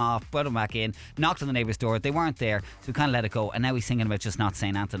him off, brought him back in, knocked on the neighbour's door. They weren't there, so we kind of let it go. And now he's thinking about just not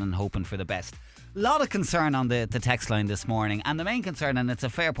saying anything and hoping for the best. A lot of concern on the text line this morning. And the main concern, and it's a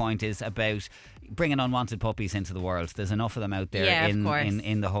fair point, is about bringing unwanted puppies into the world. There's enough of them out there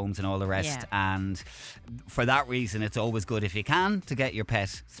in the homes and all the rest. Yeah. And for that reason, it's always good if you can to get your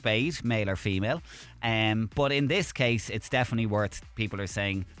pet spayed, male or female. But in this case, it's definitely worth, people are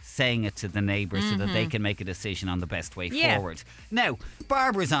saying it to the neighbours so that they can make a decision on the best way forward. Now,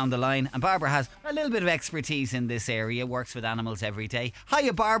 Barbara's on the line, and Barbara has a little bit of expertise in this area, works with animals every day.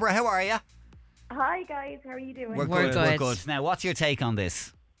 Hiya, Barbara, how are you? Hi guys, how are you doing? We're good. Now, what's your take on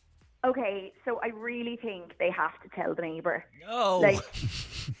this? Okay, so I really think they have to tell the neighbour. No.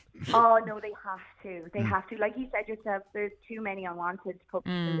 Oh no, they have to. They have to. Like you said yourself, there's too many unwanted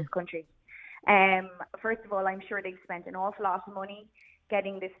puppies in this country. First of all, I'm sure they've spent an awful lot of money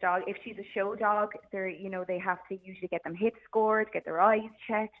getting this dog. If she's a show dog, they have to usually get them hit scored, get their eyes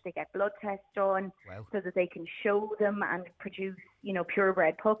checked, they get blood tests done, so that they can show them and produce,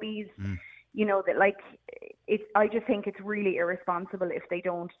 purebred puppies. I just think it's really irresponsible if they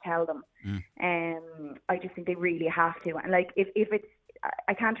don't tell them. I just think they really have to. And if it's,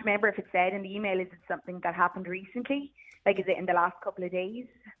 I can't remember if it said in the email, is it something that happened recently? Is it in the last couple of days?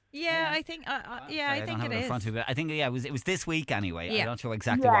 Yeah, I think. I think it is. I think it was this week anyway. I'm not sure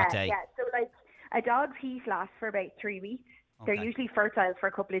exactly what day. Yeah, so a dog's heat lasts for about 3 weeks. Okay. They're usually fertile for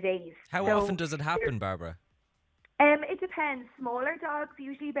a couple of days. How often does it happen, Barbara? It depends. Smaller dogs,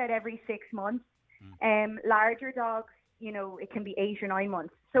 usually about every 6 months. Larger dogs, it can be 8 or 9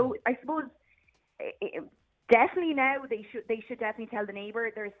 months. So I suppose definitely now they should definitely tell the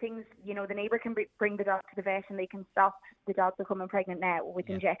neighbour. There's things, the neighbour can bring the dog to the vet and they can stop the dog becoming pregnant now with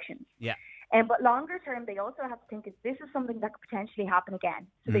injections. Yeah. But longer term, they also have to think this is something that could potentially happen again.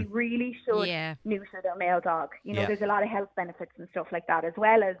 So they really should neuter their male dog. There's a lot of health benefits and stuff like that, as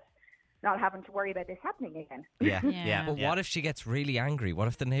well as not having to worry about this happening again. Yeah. But what if she gets really angry? What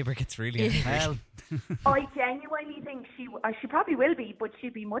if the neighbour gets really angry? Well, I genuinely think she probably will be, but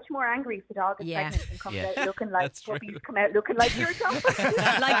she'd be much more angry if the dog is pregnant and comes out looking like puppies come out looking like your dog.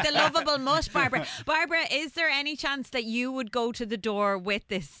 Like the lovable mush, Barbara. Barbara, is there any chance that you would go to the door with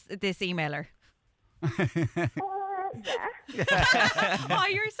this emailer? Yeah. Oh,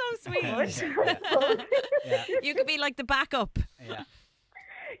 you're so sweet. You could be like the backup.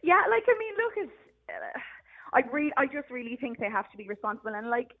 Yeah, look, it's. I just really think they have to be responsible,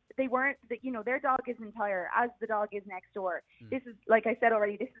 and they weren't. Their dog isn't Tyre, as the dog is next door. This is, like I said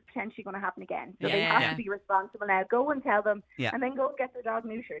already, this is potentially going to happen again. So they have to be responsible now. Go and tell them, and then go and get their dog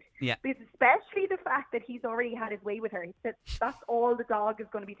neutered. Yeah. Because especially the fact that he's already had his way with her. That's all the dog is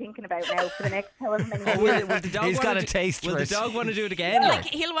going to be thinking about now for the next however many years. Will the dog He's got a taste Will for the it. dog want to do it again?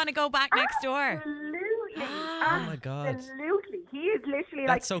 He'll want to go back next door. Absolutely. Oh my God. Absolutely. He is literally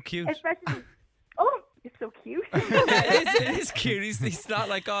That's so cute. Especially. It's so cute. It is cute. He's not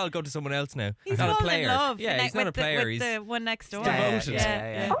like, I'll go to someone else now. He's not a fallen player. in love. Yeah, he's not a player. With the one next door. Devoted.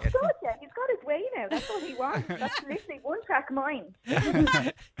 Yeah. Oh, God, yeah. He's got his way now. That's all he wants. That's literally one track mind.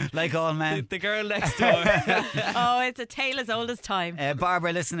 Like all men. The girl next door. Oh, it's a tale as old as time.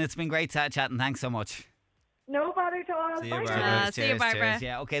 Barbara, listen, it's been great chatting. Thanks so much. No bother at all. See you, Barbara. Cheers, See you, Barbara. cheers.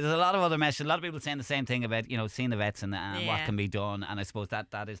 Yeah, okay. There's a lot of other messages. A lot of people saying the same thing about seeing the vets and what can be done. And I suppose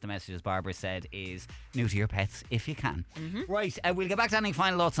that is the message, as Barbara said, is neuter your pets if you can. Right. We'll get back to any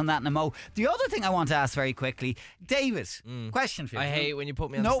final thoughts on that in a mo. The other thing I want to ask very quickly, David, question for you. I hate when you put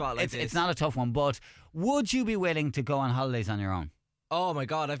me on the spot like this. It's not a tough one, but would you be willing to go on holidays on your own? Oh my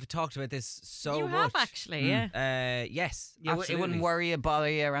God, I've talked about this so much. You have actually, yeah. Yes, It wouldn't worry you, bother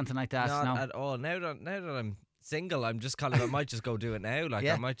you, or anything like that. Not no? at all. Now that I'm single, I'm just I might just go do it now.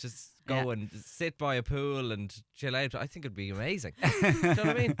 I might just go and sit by a pool and chill out. I think it'd be amazing. Do you know what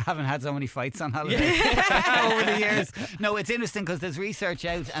I mean? Haven't had so many fights on holiday over the years. No, it's interesting because there's research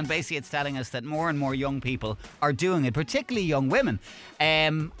out, and basically it's telling us that more and more young people are doing it, particularly young women.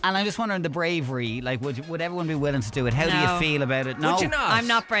 And I'm just wondering the bravery. Would everyone be willing to do it? How do you feel about it? No, would you not? I'm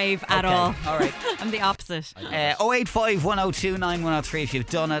not brave at all. All right. I'm the opposite. 085 102 9103 if you've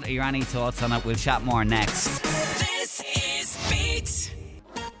done it or you're any thoughts on it. We'll chat more next. This is Beat.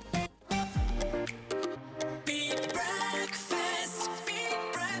 Beat Breakfast.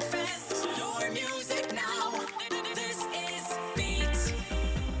 Beat Breakfast. Your music now. This is Beat.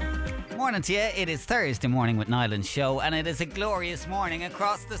 Morning to you. It is Thursday morning with Niall and Show, and it is a glorious morning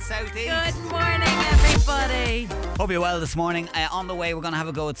across the southeast. Good morning, everybody. Hope you're well this morning. On the way, we're going to have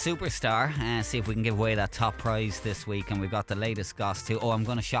a go at Superstar, see if we can give away that top prize this week. And we've got the latest goss too. I'm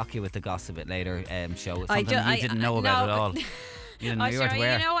going to shock you with the goss a bit later. Show. It's something you didn't know about at all. You weren't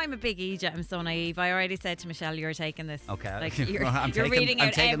aware. I'm a big EJ. I'm so naive. I already said to Michelle, you're taking this. Okay. You're reading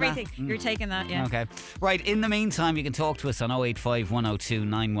out everything. You're taking that, yeah. Okay. Right, in the meantime, you can talk to us on 085 102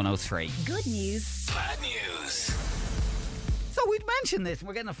 9103. Good news. Bad news. So we'd mentioned this, and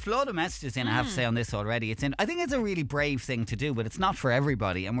we're getting a flood of messages in, I have to say, on this already. I think it's a really brave thing to do, but it's not for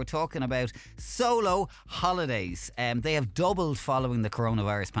everybody. And we're talking about solo holidays. They have doubled following the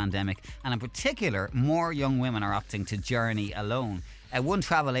coronavirus pandemic, and in particular, more young women are opting to journey alone. One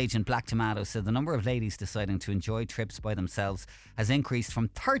travel agent, Black Tomato, said the number of ladies deciding to enjoy trips by themselves has increased from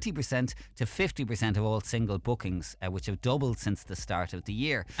 30% to 50% of all single bookings, which have doubled since the start of the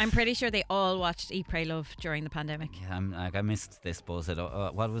year. I'm pretty sure they all watched Eat, Pray, Love during the pandemic. Yeah, I missed this buzz.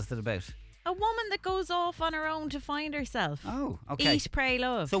 What was it about? A woman that goes off on her own to find herself. Oh, okay. Eat, Pray,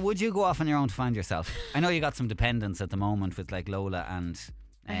 Love. So would you go off on your own to find yourself? I know you got some dependents at the moment with Lola and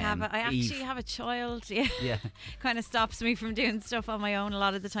I actually have a child. Yeah. Kind of stops me from doing stuff on my own a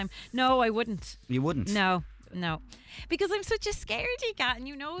lot of the time. No, I wouldn't. You wouldn't? No. Because I'm such a scaredy cat, and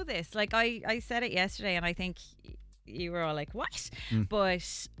you know this. Like, I said it yesterday, and I think you were all like, what?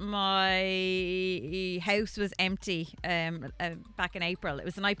 But my house was empty back in April. It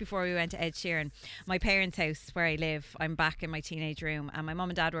was the night before we went to Ed Sheeran. My parents' house where I live, I'm back in my teenage room, and my mum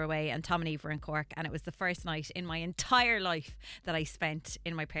and dad were away, and Tom and Eve were in Cork, and it was the first night in my entire life that I spent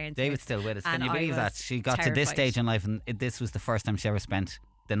in my parents' house. David's still with us. Can And you I believe was that? She got to terrified. this stage in life and this was the first time she ever spent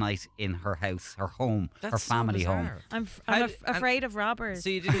the night in her house, her home, her family home. I'm afraid of robbers. So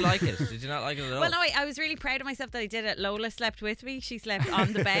you didn't like it? Did you not like it at all? Well, no, I was really proud of myself that I did it. Lola slept with me. She slept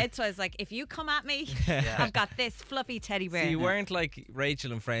on the bed. So I was like, if you come at me, I've got this fluffy teddy bear. So you weren't like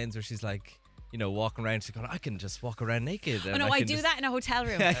Rachel and Friends where she's like, you know, walking around, she's going, I can just walk around naked. Oh, no, I do that in a hotel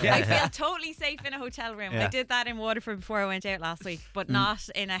room. I feel totally safe in a hotel room. I did that in Waterford before I went out last week, but not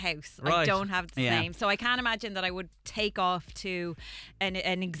in a house. I Right. don't have the same. So I can't imagine that I would take off to an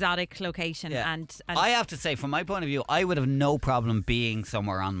exotic location. And I have to say, from my point of view, I would have no problem being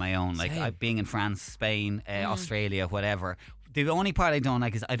somewhere on my own, like being in France, Spain, Australia, whatever. The only part I don't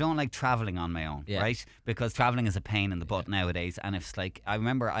like is I don't like travelling on my own, right? Because travelling is a pain in the butt nowadays. And it's like, I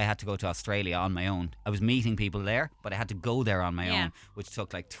remember I had to go to Australia on my own. I was meeting people there, but I had to go there on my own, which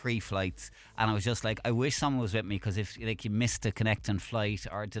took like 3 flights. And I was just like, I wish someone was with me, because if like you missed a connecting flight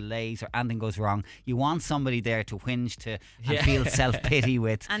or delays or anything goes wrong, you want somebody there to whinge to and feel self-pity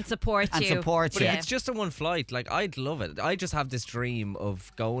with. And support you. But if it's just a one flight, like, I'd love it. I just have this dream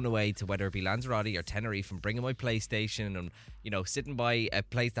of going away to whether it be Lanzarote or Tenerife and bringing my PlayStation and, you know, sitting by a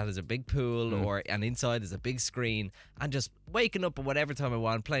place that has a big pool and inside is a big screen, and just waking up at whatever time I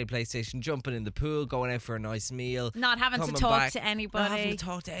want, playing PlayStation, jumping in the pool, going out for a nice meal, Not having to coming talk back, to anybody. not having to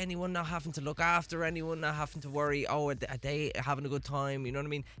talk to anyone, not having to look after anyone, not having to worry, are they having a good time, you know what I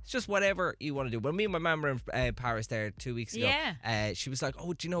mean? It's just whatever you want to do. When me and my mum were in Paris there 2 weeks ago, she was like,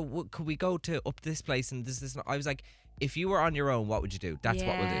 oh, do you know, could we go to up this place and this I was like, if you were on your own, what would you do? That's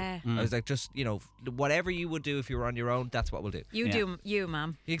what we'll do. I was like, just, you know, whatever you would do if you were on your own, that's what we'll do. You do, you,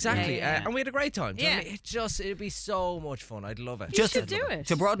 Mum. Exactly. And we had a great time. Do you know what I mean? It'd be so much fun. I'd love it. You should do it.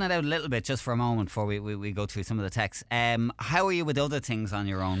 To broaden it out a little bit, just for a moment before we go through some of the texts, how are you with other things on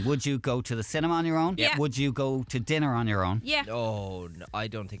your own? Would you go to the cinema on your own? Yeah. Would you go to dinner on your own? Yeah. No, I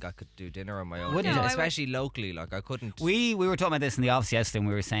don't think I could do dinner on my own. Wouldn't you? Especially locally, like, I couldn't. We were talking about this in the office yesterday, and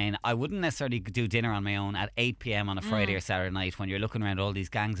we were saying I wouldn't necessarily do dinner on my own at 8 p.m. on a Friday or Saturday night when you're looking around all these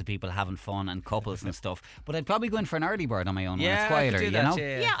gangs of people having fun and couples and stuff. But I'd probably go in for an early bird on my own when it's quieter, you know?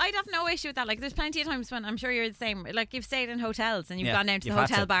 Yeah, I'd have no issue with that. Like, there's plenty of times when I'm sure you're the same. Like, you've stayed in hotels and you've gone down to the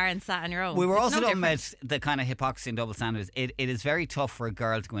hotel bar and sat on your own. We were It's also no talking different. about the kind of hypocrisy and double standards. It is very tough for a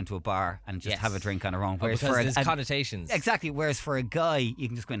girl to go into a bar and just have a drink on her own. Because for there's connotations. Exactly. Whereas for a guy, you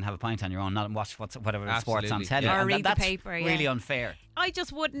can just go in and have a pint on your own, not watch whatever the sports on telly. Or And read the that's paper. really unfair. I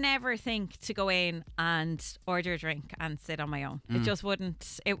just would never think to go in and order a drink and sit on my own. It just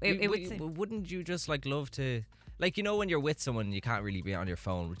wouldn't. It would. Wouldn't you just like love to, like, you know, when you're with someone and you can't really be on your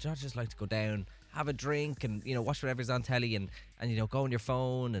phone, would you not just like to go down, have a drink, and, you know, watch whatever's on telly and you know, go on your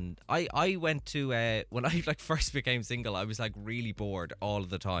phone? And I went to when I like first became single, I was like really bored all of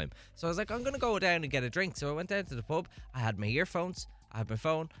the time, so I was like, I'm gonna go down and get a drink. So I went down to the pub. I had my earphones, I had my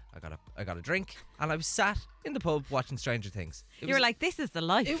phone, I got a drink, and I was sat in the pub watching Stranger Things. You were like, this is the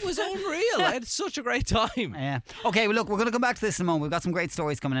life. It was unreal. I had such a great time. Yeah. Okay, well, look, we're going to come back to this in a moment. We've got some great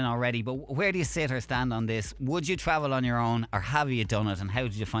stories coming in already, but where do you sit or stand on this? Would you travel on your own, or have you done it, and how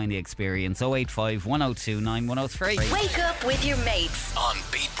did you find the experience? 085 102 9103. Wake up with your mates. On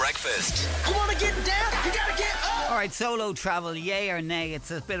Beat Breakfast. You wanna get down? You gotta get up. All right, solo travel, yay or nay? It's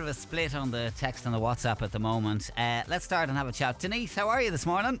a bit of a split on the text and the WhatsApp at the moment. Let's start and have a chat. Denise, how are you this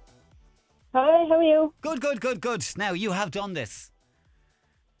morning? Hi, how are you? Good. Now, you have done this.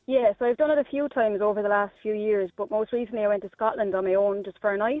 Yeah, so I've done it a few times over the last few years, but most recently I went to Scotland on my own just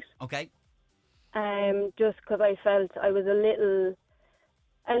for a night. Okay. Just because I felt I was a little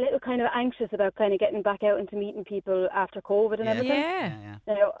kind of anxious about kind of getting back out into meeting people after COVID and everything. Yeah.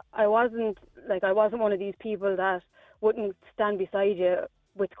 Now, I wasn't one of these people that wouldn't stand beside you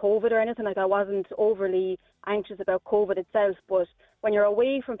with COVID or anything. Like, I wasn't overly anxious about COVID itself, but when you're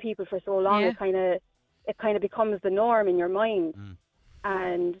away from people for so long, it kind of becomes the norm in your mind.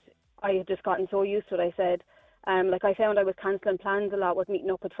 And I had just gotten so used to it. I said, like, I found I was cancelling plans a lot with meeting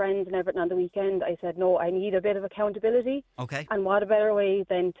up with friends and everything on the weekend. I said, no, I need a bit of accountability. Okay. And what a better way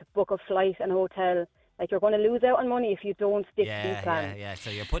than to book a flight and a hotel? Like, you're going to lose out on money if you don't stick to these plans. Yeah. So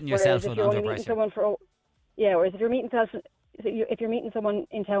you're putting yourself under pressure. Whereas if you're meeting someone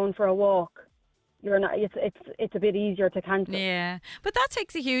in town for a walk, you're not. It's a bit easier to cancel. Yeah, but that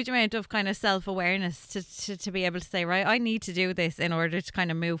takes a huge amount of kind of self-awareness to be able to say, right, I need to do this in order to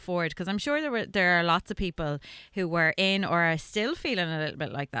kind of move forward, because I'm sure there are lots of people who were in or are still feeling a little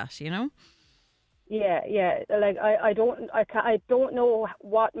bit like that, you know. Yeah. Like I don't know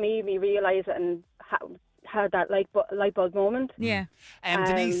what made me realise it and had that light bulb moment. Yeah.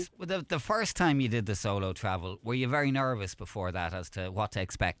 Denise, the first time you did the solo travel, were you very nervous before that as to what to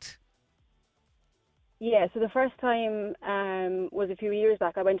expect? Yeah, so the first time was a few years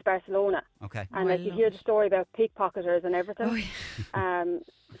back. I went to Barcelona. Okay. And you hear the story about pickpocketers and everything. Oh, yeah.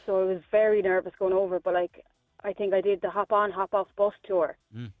 So I was very nervous going over, but like I think I did the hop on, hop off bus tour.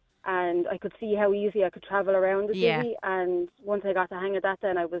 And I could see how easy I could travel around the city. And once I got the hang of that,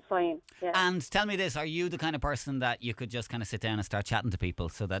 then I was fine. Yeah. And tell me this, are you the kind of person that you could just kind of sit down and start chatting to people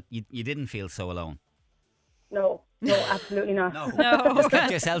so that you didn't feel so alone? No, absolutely not. No. Just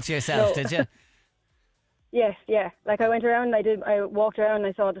kept yourself to yourself, did you? Yes, yeah. Like I went around, I walked around,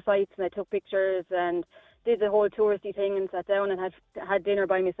 and I saw the sights, and I took pictures, and did the whole touristy thing, and sat down and had dinner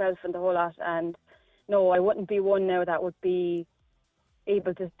by myself and the whole lot. And no, I wouldn't be one now that would be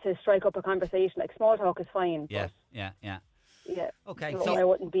able to strike up a conversation. Like small talk is fine. Yeah. Okay. So I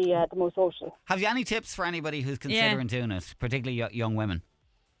wouldn't be the most social. Have you any tips for anybody who's considering doing it, particularly young women?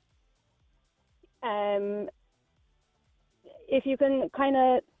 If you can kind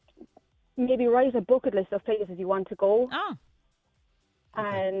of maybe write a bucket list of places you want to go.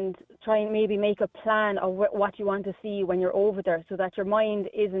 And try and maybe make a plan of what you want to see when you're over there, so that your mind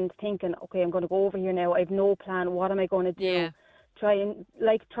isn't thinking, okay, I'm going to go over here now, I have no plan, what am I going to do? Yeah. Try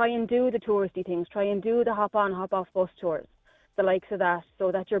and do the touristy things, try and do the hop on, hop off bus tours, the likes of that,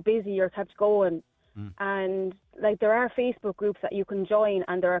 so that you're busy, you're kept going. And like there are Facebook groups that you can join,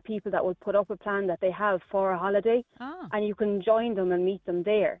 and there are people that will put up a plan that they have for a holiday, and you can join them and meet them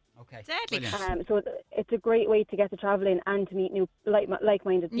there. Okay. Deadly. So it's a great way to get to travelling and to meet new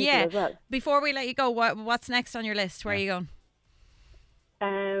like-minded people as well. Before we let you go, what's next on your list? Where are you going?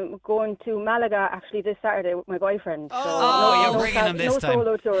 Going to Malaga actually this Saturday with my boyfriend. You're bringing him this time.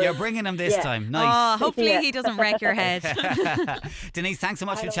 Solo tours. You're bringing him this time. Nice. Hopefully he doesn't wreck your head. Denise, thanks so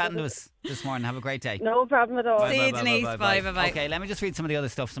much for chatting to us this morning. Have a great day. No problem at all. See you, Denise. Bye. Okay, let me just read some of the other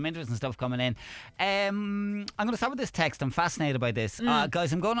stuff. Some interesting stuff coming in. I'm going to start with this text. I'm fascinated by this.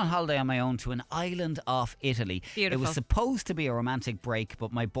 Guys, I'm going on holiday on my own to an island off Italy. Beautiful. It was supposed to be a romantic break,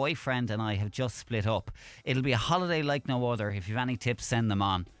 but my boyfriend and I have just split up. It'll be a holiday like no other. If you have any tips, send them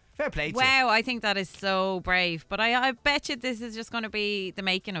on. Fair play to you. Wow, I think that is so brave. But I bet you this is just going to be the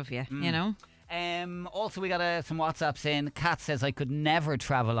making of you, you know? Also, we got some WhatsApps in. Kat says, I could never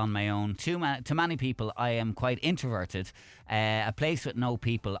travel on my own. To many people, I am quite introverted. A place with no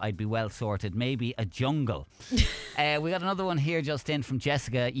people, I'd be well sorted. Maybe a jungle. We got another one here just in from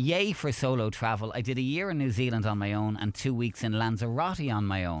Jessica. Yay for solo travel. I did a year in New Zealand on my own and 2 weeks in Lanzarote on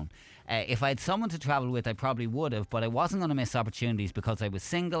my own. If I had someone to travel with, I probably would have, but I wasn't going to miss opportunities because I was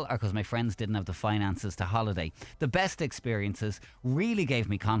single or because my friends didn't have the finances to holiday. The best experiences really gave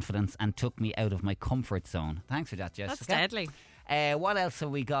me confidence and took me out of my comfort zone. Thanks for that, Jessica. That's deadly. What else have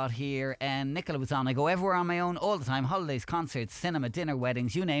we got here? Nicola was on. I go everywhere on my own all the time. Holidays, concerts, cinema, dinner,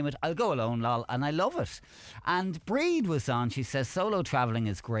 weddings, you name it. I'll go alone, lol, and I love it. And Breed was on. She says, solo travelling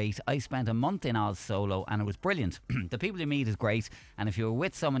is great. I spent a month in Oz solo and it was brilliant. The people you meet is great, and if you were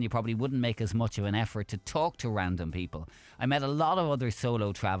with someone, you probably wouldn't make as much of an effort to talk to random people. I met a lot of other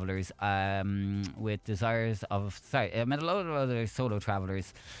solo travellers with desires of... Sorry, I met a lot of other solo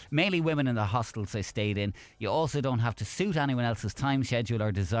travellers, mainly women in the hostels I stayed in. You also don't have to suit anyone else's time schedule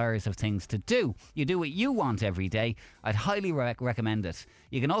or desires of things to do. You do what you want every day. I'd highly recommend it.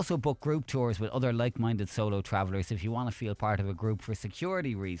 You can also book group tours with other like-minded solo travellers if you want to feel part of a group for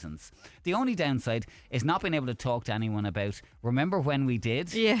security reasons. The only downside is not being able to talk to anyone about, remember when we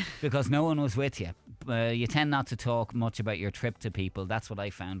did? Yeah. Because no one was with you. You tend not to talk much about your trip to people. That's what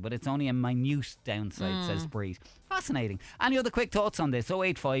I found. But it's only a minute downside, says Breed. Fascinating. Any other quick thoughts on this?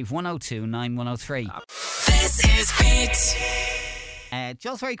 085 102 9103. This is Beat.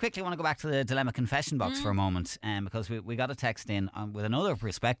 Just very quickly, I want to go back to the dilemma confession box for a moment, because we got a text in with another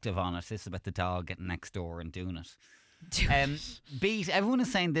perspective on it. This is about the dog getting next door and doing it. Beat, everyone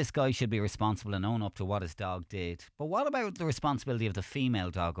is saying this guy should be responsible and own up to what his dog did. But what about the responsibility of the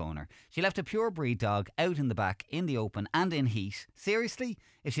female dog owner? She left a pure breed dog out in the back, in the open and in heat. Seriously?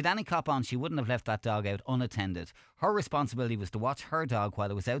 If she'd any cop on, she wouldn't have left that dog out unattended. Her responsibility was to watch her dog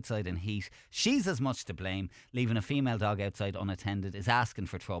while it was outside in heat. She's as much to blame. Leaving a female dog outside unattended is asking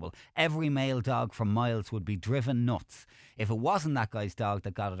for trouble. Every male dog from miles would be driven nuts. If it wasn't that guy's dog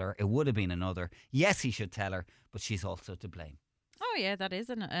that got at her, it would have been another. Yes, he should tell her, but she's also to blame. Oh yeah, that is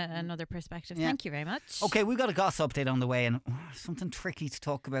another perspective. Yeah. Thank you very much. Okay, we've got a gossip update on the way, and something tricky to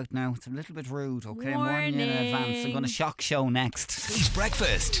talk about now. It's a little bit rude. Okay, I'm warning you in advance. I'm going to shock show next. It's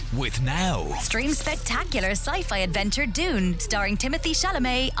breakfast with Now. Stream spectacular sci-fi adventure Dune, starring Timothée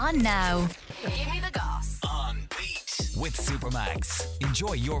Chalamet on Now. Give me the goss. On Beat with Supermax.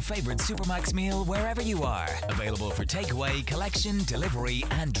 Enjoy your favourite Supermax meal wherever you are. Available for takeaway, collection, delivery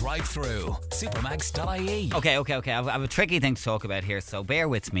and drive-through. Supermax.ie. Okay. I have a tricky thing to talk about here, so bear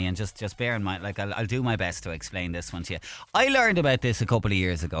with me and just bear in mind, like I'll do my best to explain this one to you. I learned about this a couple of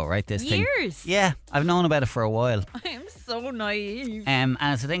years ago, right? This thing. Years? Yeah, I've known about it for a while. I am so naive. And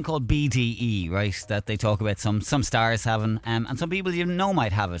it's a thing called BDE, right? That they talk about some stars having, and some people you know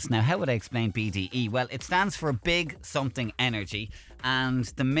might have it. Now, how would I explain BDE? Well, it stands for big something energy, and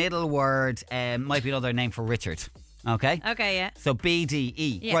the middle word might be another name for Richard. Okay? Okay, yeah. So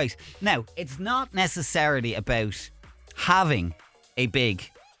BDE. Yeah. Right. Now, it's not necessarily about having a big.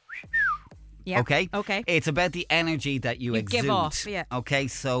 Yeah. Okay? Okay. It's about the energy that you exude. give off, yeah. Okay,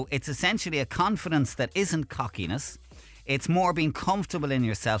 so it's essentially a confidence that isn't cockiness. It's more being comfortable in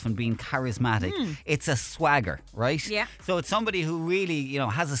yourself and being charismatic. It's a swagger, right? Yeah. So it's somebody who really,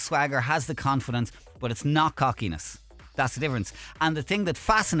 has a swagger, has the confidence, but it's not cockiness. That's the difference. And the thing that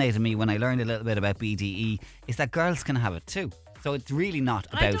fascinated me when I learned a little bit about BDE is that girls can have it too. So it's really not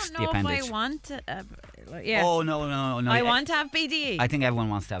about I don't know the appendage. if I want. Yeah. Oh no! I want to have BDE. I think everyone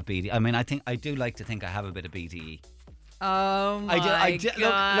wants to have BDE. I mean, I do like to think I have a bit of BDE. Oh my God.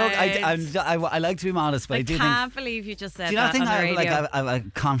 Look, I like to be modest, but I do think. I can't believe you just said Do you not that think on the radio. I have a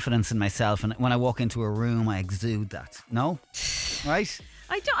confidence in myself, and when I walk into a room, I exude that? No, right?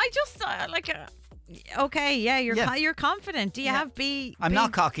 Okay, yeah, you're confident. Do you have I'm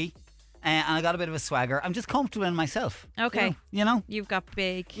not cocky, and I got a bit of a swagger. I'm just comfortable in myself. Okay. You know? You've got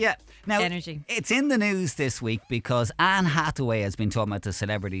big Now, energy. It's in the news this week because Anne Hathaway has been talking about the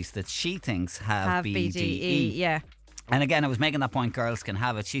celebrities that she thinks have BDE. Yeah. And again, I was making that point, girls can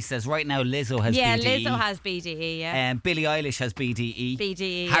have it. She says right now Lizzo has BDE. Yeah, Lizzo has BDE, yeah. Billie Eilish has BDE.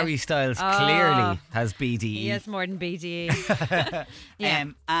 BDE. Harry Styles clearly has BDE. He has more than BDE. Yeah.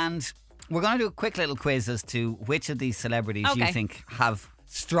 And we're going to do a quick little quiz as to which of these celebrities you Okay. think have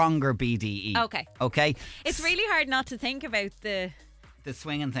stronger BDE. Okay. Okay? It's really hard not to think about the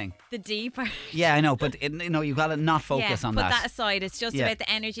swinging thing. The D part. Yeah, I know, but you've got to not focus on put that. that aside. It's just about the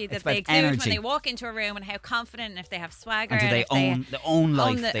energy that It's they about exude energy. when they walk into a room and how confident, and if they have swagger. And do they and if own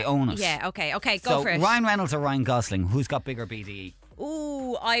life? They own it. Yeah, okay, go So for it. Ryan Reynolds or Ryan Gosling, who's got bigger BDE?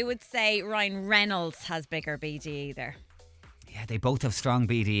 Ooh, I would say Ryan Reynolds has bigger BDE there. Yeah, they both have strong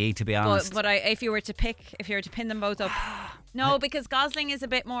BDE, to be honest. But if you were to pin them both up. No, because Gosling is a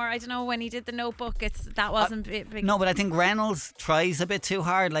bit more. I don't know, when he did The Notebook, that wasn't big. No, but I think Reynolds tries a bit too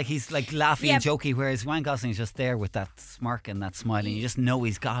hard. Like he's like laughing and jokey, whereas Ryan Gosling's just there with that smirk and that smile, and you just know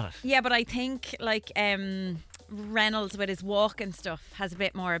he's got it. Yeah, but I think Reynolds with his walk and stuff has a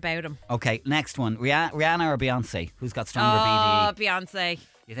bit more about him. Okay, next one. Rihanna or Beyonce? Who's got stronger BDE? Beyonce.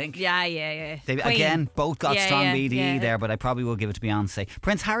 You think? Yeah. They, again, both got strong BDE there, but I probably will give it to Beyonce.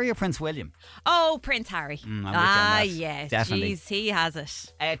 Prince Harry or Prince William? Oh, Prince Harry. I'm with you on that. Yeah. Definitely. Jeez, he has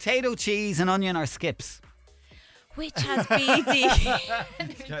it. Potato, cheese and onion or skips? Which has BDE?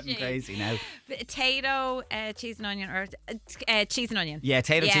 It's getting crazy now. Potato, cheese and onion, or cheese and onion. Yeah,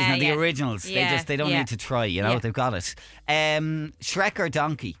 potato, cheese and the originals. Yeah, they don't need to try, they've got it. Shrek or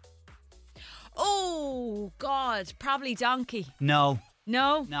Donkey? Oh, God, probably Donkey. No,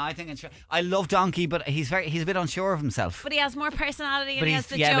 I think it's I love Donkey, but he's a bit unsure of himself. But he has more personality and he has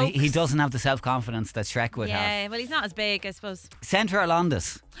the but jokes. he doesn't have the self-confidence that Shrek would have. Yeah, well, he's not as big, I suppose. Centre or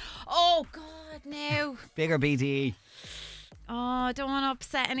Londis? Oh, God, no. Bigger BDE? Oh, I don't want to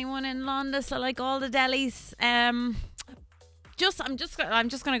upset anyone in London. So, like all the delis. I'm just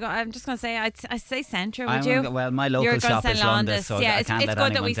gonna say I say Centre. Would you? Well, my local shop is Londis, so yeah, I can't it's let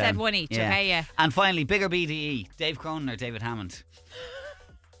good that we anyone said down. one each. Okay, yeah. And finally, bigger BDE: Dave Cronin or David Hammond?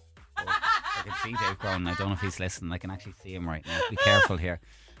 I can see Dave Cronin. I don't know if he's listening. I can actually see him right now. Be careful here.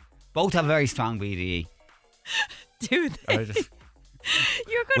 Both have very strong BDE. Do they?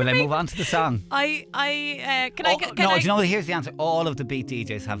 You're going Will I move on to the song? Can No, do you know, here's the answer. All of the beat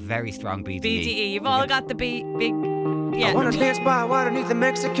DJs have very strong BDE. BDE. You've all got the big. Yeah. I wanna dance by water beneath the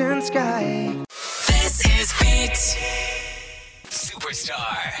Mexican sky. This is Beat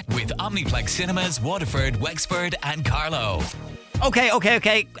Superstar with Omniplex Cinemas, Waterford, Wexford, and Carlow.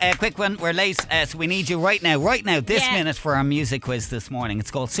 Okay. Quick one. We're late, so we need you right now, this minute for our music quiz this morning. It's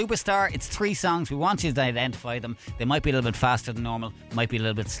called Superstar. It's 3 songs. We want you to identify them. They might be a little bit faster than normal, might be a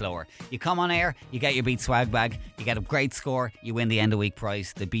little bit slower. You come on air, you get your Beat swag bag, you get a great score, you win the end of week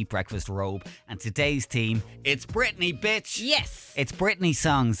prize, the Beat Breakfast robe. And today's team, it's Britney, bitch. Yes. It's Britney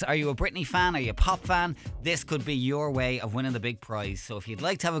songs. Are you a Britney fan? Are you a pop fan? This could be your way of winning the big prize. So if you'd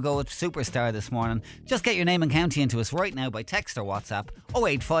like to have a go at Superstar this morning, just get your name and county into us right now by text or WhatsApp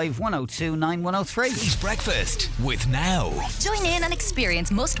 085 102 9103. Beat Breakfast with Now. Join in and experience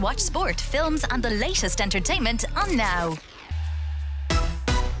must-watch sport, films and the latest entertainment on Now.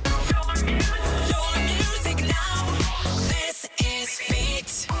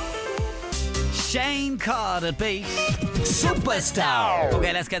 Shane Codd at Beat Superstar.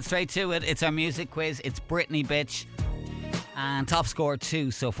 Okay, let's get straight to it. It's our music quiz. It's Britney, bitch. And top score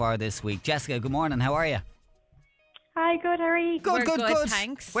 2 so far this week. Jessica, good morning. How are you? Hi, good. How are you? Good.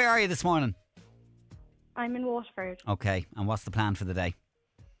 Thanks. Where are you this morning? I'm in Waterford. Okay, and what's the plan for the day?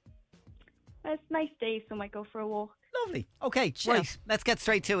 It's a nice day, so I might go for a walk. Lovely. Okay, right. Let's get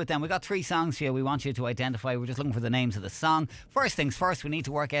straight to it then. We've got 3 songs here we want you to identify. We're just looking for the names of the song. First things first, we need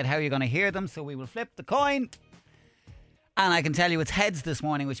to work out how you're going to hear them, so we will flip the coin. And I can tell you it's heads this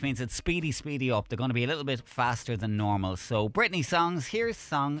morning, which means it's speedy up. They're going to be a little bit faster than normal. So Britney songs, here's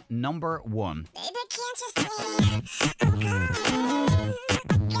song number 1. Baby, can't you see?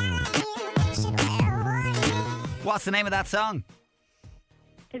 What's the name of that song?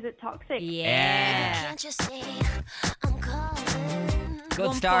 Is it Toxic? Yeah. Can't you see? I'm calling. Good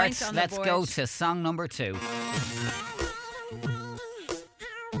 1 start. point on the Let's board. go to song number 2.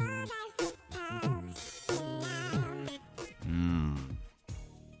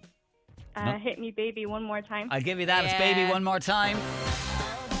 Hit Me Baby one more time. I'll give you that. It's Baby one more time.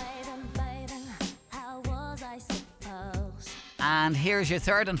 And here's your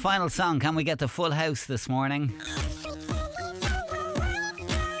third and final song. Can we get the full house this morning?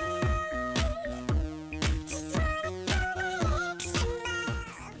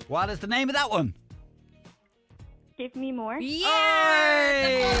 What is the name of that one? Give Me More.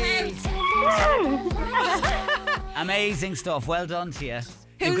 Yeah. Amazing stuff. Well done to you.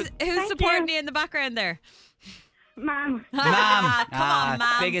 Who's supporting you in the background there? Ma'am. Come on,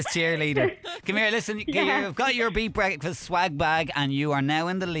 Ma'am. Biggest cheerleader. Come here, listen. You've got your Beat Breakfast swag bag, and you are now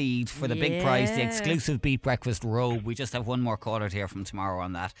in the lead for the big prize, the exclusive Beat Breakfast robe. We just have one more caller to hear from tomorrow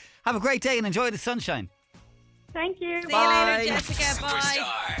on that. Have a great day and enjoy the sunshine. Thank you. See you later, Jessica. Bye.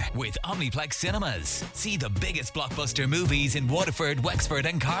 Superstar with Omniplex Cinemas. See the biggest blockbuster movies in Waterford, Wexford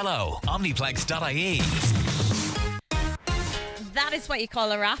and Carlow. Omniplex.ie. That is what you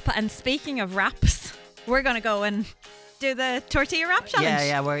call a wrap. And speaking of wraps, we're going to go and do the tortilla wrap challenge.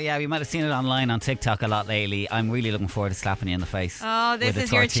 Yeah, we might have seen it online on TikTok a lot lately. I'm really looking forward to slapping you in the face. Oh, this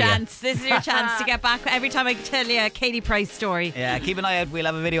is your chance. This is your chance to get back every time I tell you a Katie Price story. Yeah, keep an eye out. We'll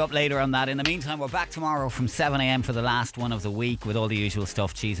have a video up later on that. In the meantime, we're back tomorrow from 7 a.m. for the last one of the week with all the usual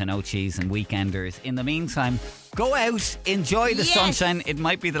stuff, cheese and no cheese and weekenders. In the meantime, go out, enjoy the sunshine. It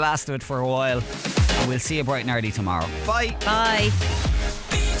might be the last of it for a while. And we'll see you bright and early tomorrow. Bye. Bye.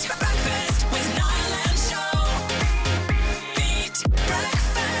 Beat Breakfast with Niall and Show. Beat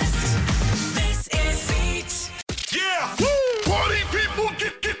Breakfast. This is Beat. Yeah! Party people,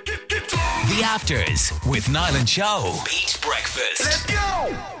 get The Afters with Niall and Show. Beat Breakfast. Let's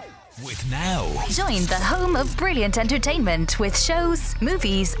go! With Now. Join the home of brilliant entertainment with shows,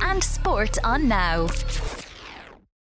 movies and sport on Now.